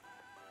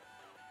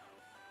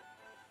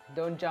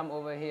 Don't jump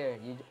over here.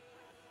 You.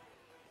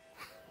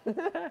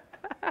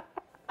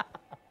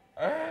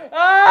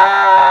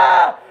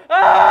 Ah!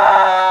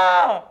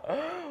 Ah!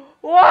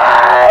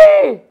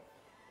 Why?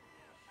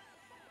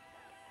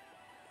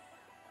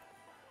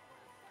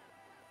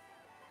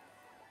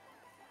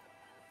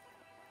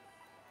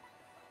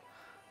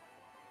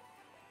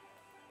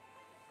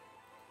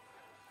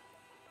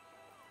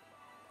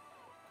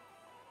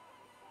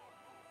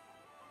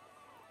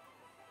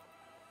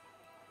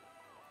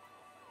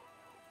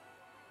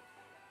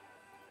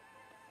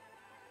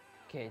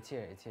 Okay, it's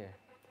here, it's here.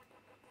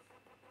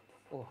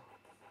 Oh,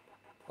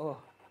 oh,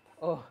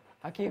 oh,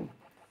 Hakim,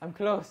 I'm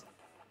close.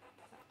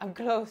 I'm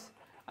close.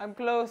 I'm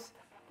close.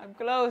 I'm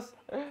close.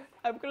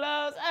 I'm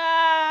close.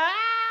 Ah!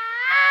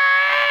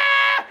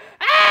 Ah!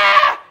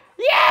 Ah!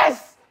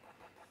 Yes!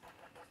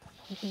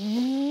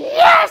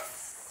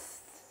 Yes!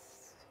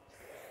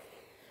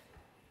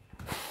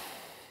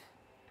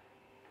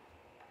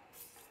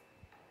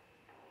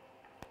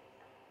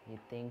 You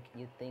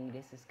think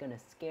this is gonna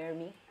scare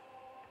me?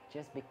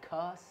 Just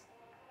because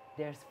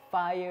there's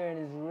fire and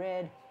it's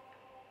red?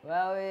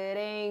 Well, it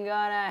ain't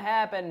gonna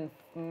happen,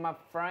 my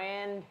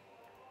friend.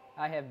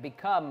 I have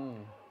become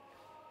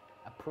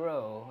a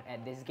pro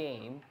at this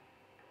game.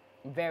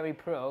 Very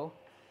pro.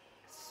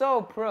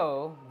 So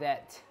pro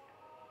that...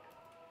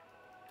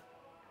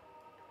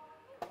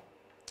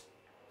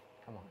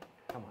 Come on,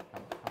 come on,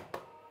 come on, come on.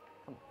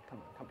 Come on, come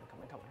on, come on, come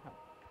on, come on, come on.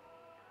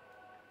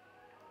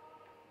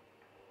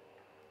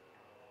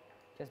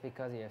 Just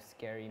because you have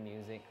scary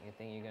music, you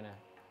think you're gonna...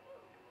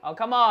 Oh,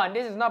 come on!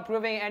 This is not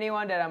proving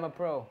anyone that I'm a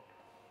pro.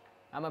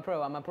 I'm a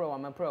pro, I'm a pro,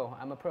 I'm a pro,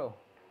 I'm a pro.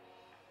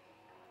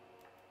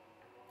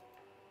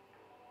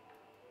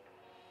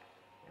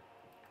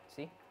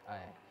 See?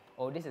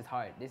 Oh, this is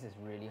hard. This is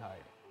really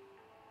hard.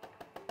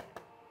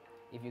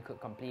 if you could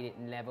complete it.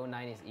 Level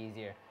 9 is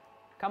easier.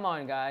 Come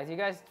on, guys. You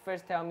guys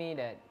first tell me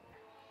that.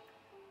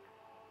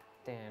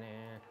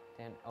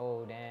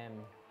 Oh, damn.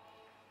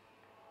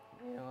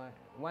 You know what?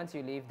 Once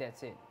you leave,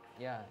 that's it.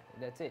 Yeah,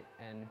 that's it.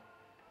 And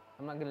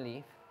I'm not gonna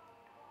leave.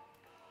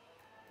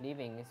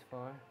 Leaving is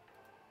for.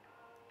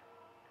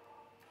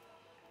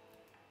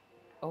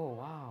 Oh,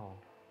 wow.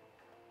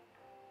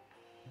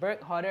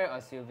 Burke Hodder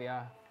or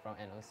Sylvia from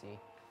NOC?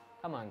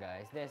 Come on,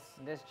 guys.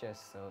 That's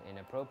just so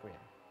inappropriate.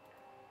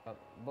 But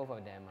both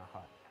of them are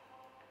hot.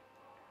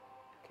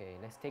 Okay,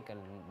 let's take a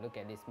look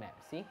at this map.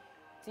 See?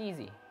 It's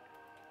easy.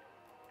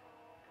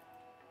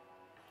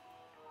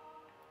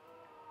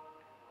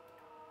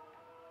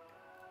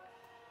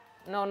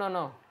 No, no,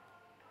 no.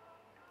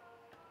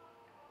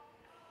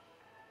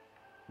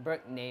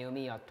 Burke,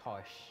 Naomi, or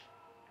Tosh?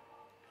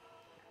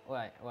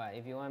 What?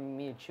 If you want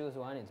me to choose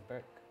one, it's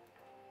Burke.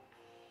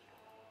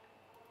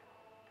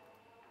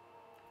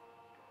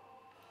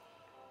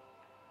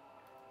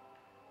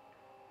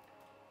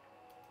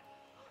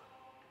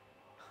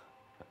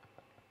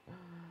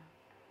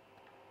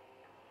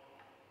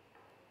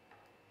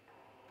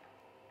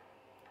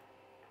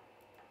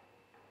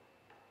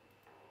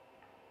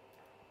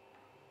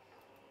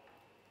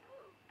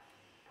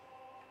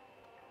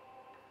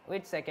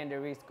 Which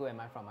secondary school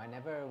am I from? I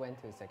never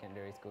went to a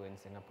secondary school in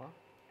Singapore.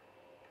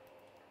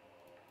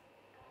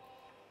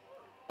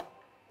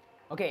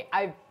 Okay,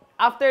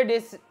 after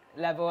this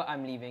level,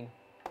 I'm leaving.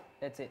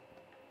 That's it.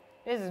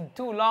 This is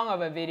too long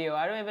of a video.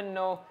 I don't even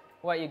know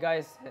what you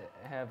guys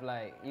have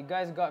like. You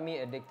guys got me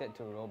addicted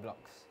to Roblox.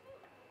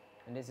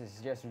 And this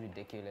is just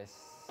ridiculous.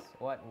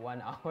 What,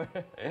 1 hour?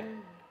 It's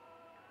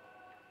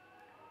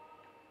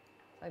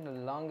like the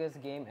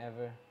longest game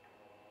ever.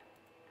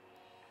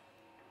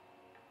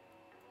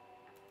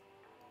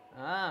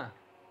 Ah,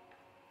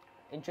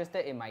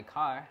 interested in my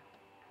car.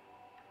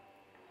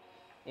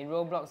 In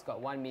Roblox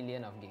got 1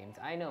 million of games.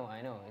 I know.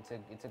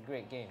 It's a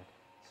great game.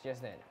 It's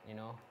just that, you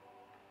know,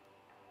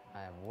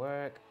 I have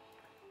work.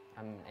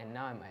 And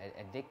now I'm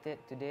addicted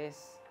to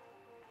this.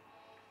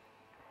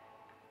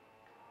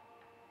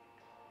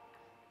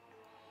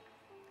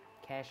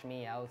 Cash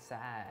me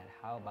outside.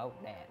 How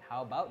about that?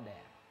 How about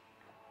that?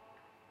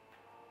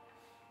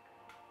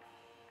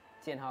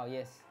 Jianhao,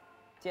 yes.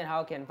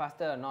 Jianhao can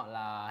faster or not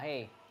lah?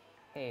 Hey.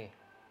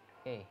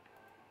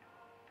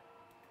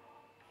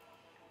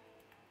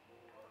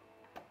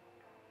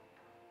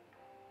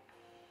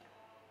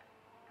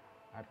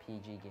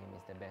 RPG game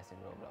is the best in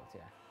Roblox,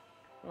 yeah.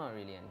 I'm not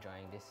really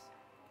enjoying this.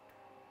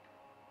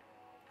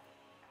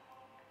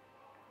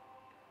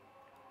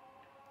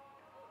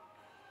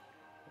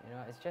 You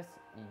know, it's just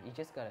you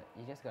just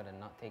gotta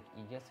not take,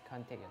 you just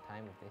can't take your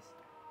time with this.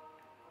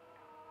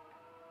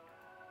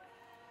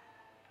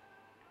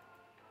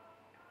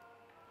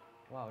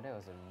 Wow, that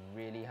was a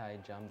really high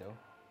jump though.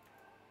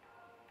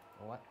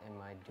 What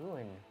am I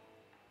doing?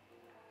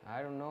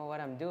 I don't know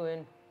what I'm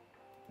doing,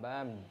 but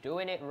I'm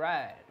doing it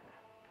right.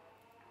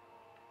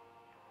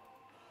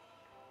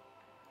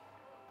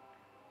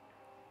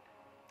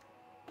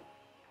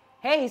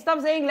 Hey, stop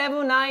saying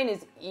level 9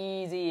 is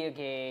easy,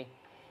 okay?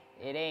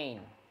 It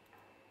ain't.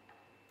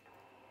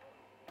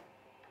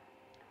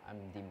 I'm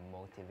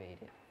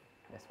demotivated.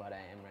 That's what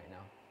I am right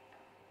now.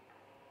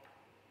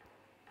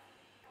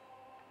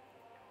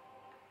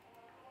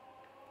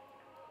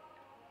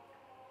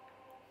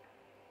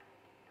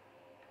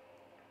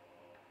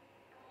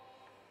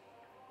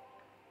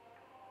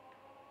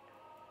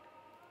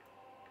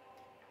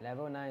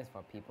 Level 9 is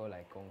for people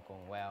like Kong Kong.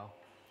 Well,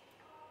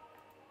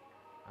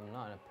 I'm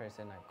not a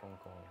person like Kong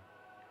Kong.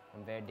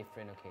 I'm very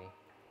different, okay?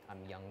 I'm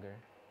younger,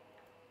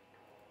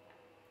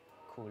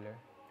 cooler.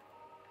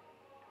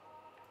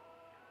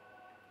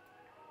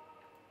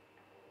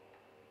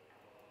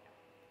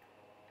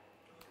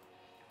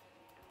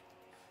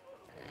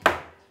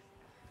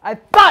 I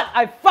thought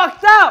I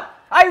fucked up!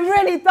 I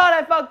really thought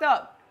I fucked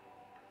up!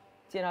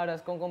 Jianhao,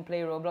 does Kong Kong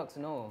play Roblox?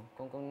 No,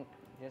 Kong Kong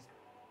just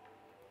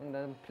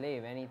doesn't play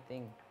with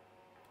anything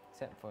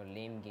except for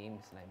lame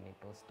games like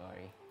Maple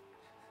Story.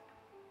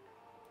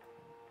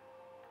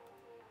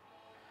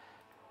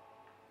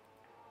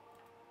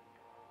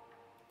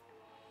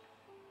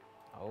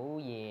 Oh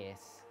yes.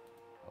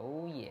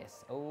 Oh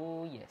yes.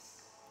 Oh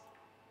yes.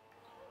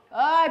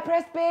 Oh, I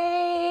pressed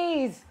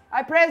space!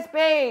 I pressed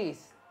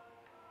space!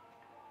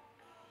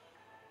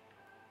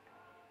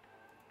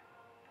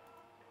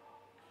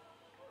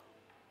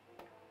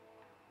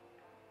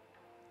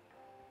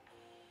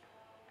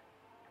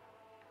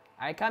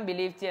 I can't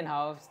believe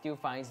Jianhao still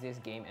finds this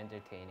game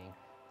entertaining.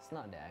 It's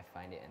not that I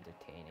find it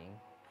entertaining.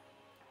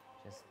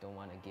 Just don't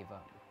want to give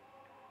up.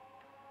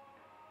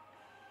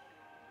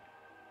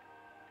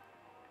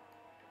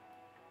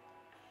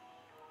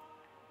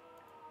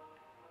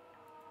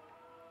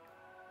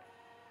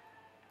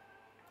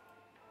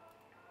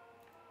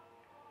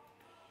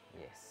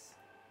 Yes,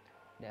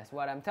 that's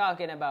what I'm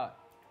talking about.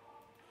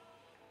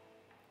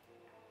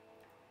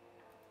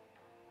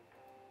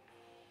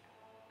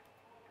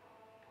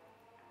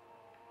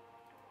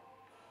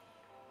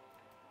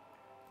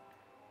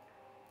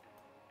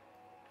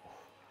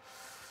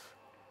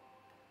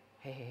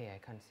 Hey, I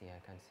can't see, I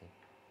can't see.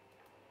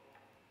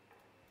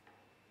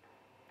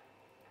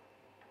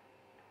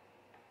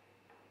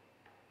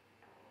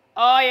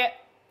 Oh yeah.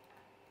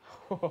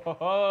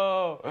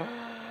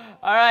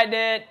 All right,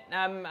 dude.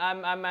 I'm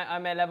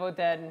at level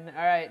 10.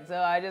 All right, so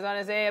I just want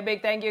to say a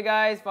big thank you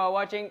guys for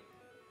watching.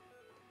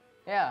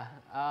 Yeah.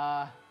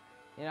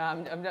 You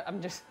know,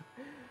 I'm just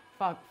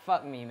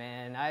fuck me,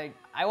 man.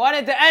 I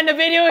wanted to end the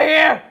video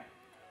here,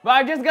 but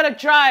I'm just gonna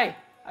try.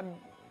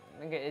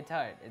 Okay, it's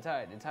hard. It's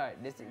hard. It's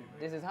hard. This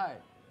is hard.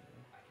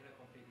 I cannot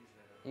complete this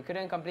level. You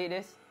couldn't complete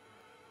this?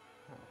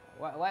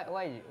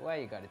 Why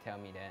you gotta tell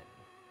me that?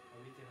 Are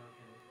we how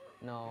can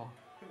it? No.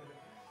 Maybe.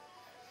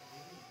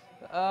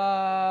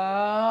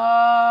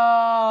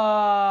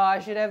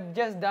 I should have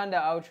just done the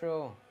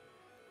outro.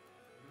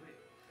 Do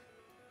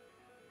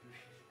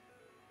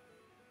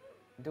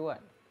it. Do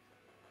what? Outro.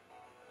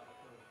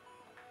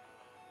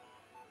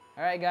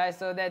 Alright guys,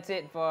 so that's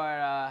it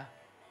for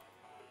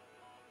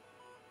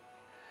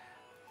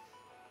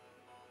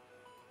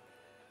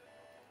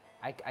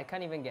I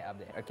can't even get up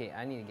there. Okay,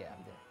 I need to get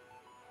up there.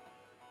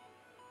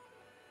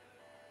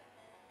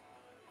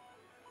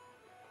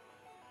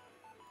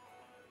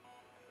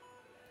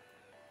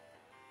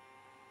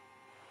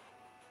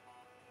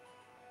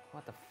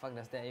 What the fuck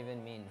does that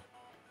even mean?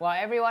 Well,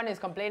 everyone is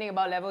complaining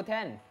about level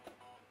 10.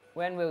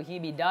 When will he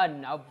be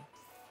done? Oh,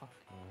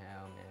 fucking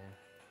hell, man.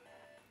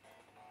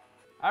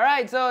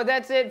 Alright, so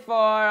that's it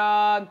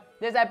for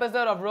this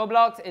episode of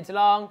Roblox. It's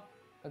long,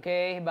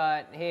 okay,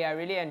 but hey, I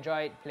really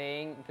enjoyed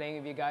playing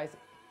with you guys.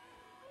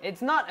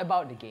 It's not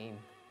about the game,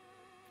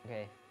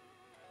 okay?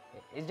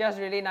 It's just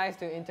really nice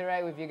to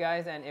interact with you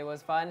guys, and it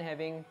was fun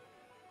having,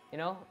 you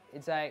know,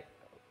 it's like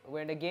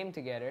we're in the game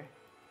together,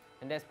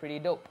 and that's pretty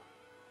dope.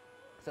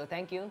 So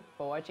thank you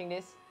for watching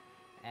this,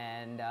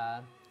 and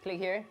click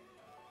here,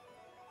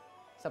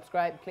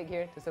 subscribe, click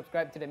here to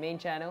subscribe to the main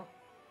channel,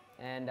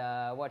 and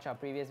watch our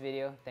previous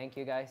video. Thank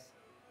you guys.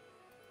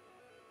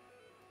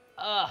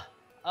 Oh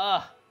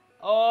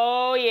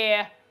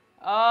yeah,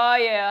 oh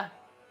yeah,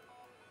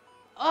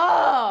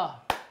 oh!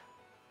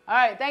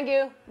 Alright, thank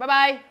you, bye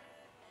bye.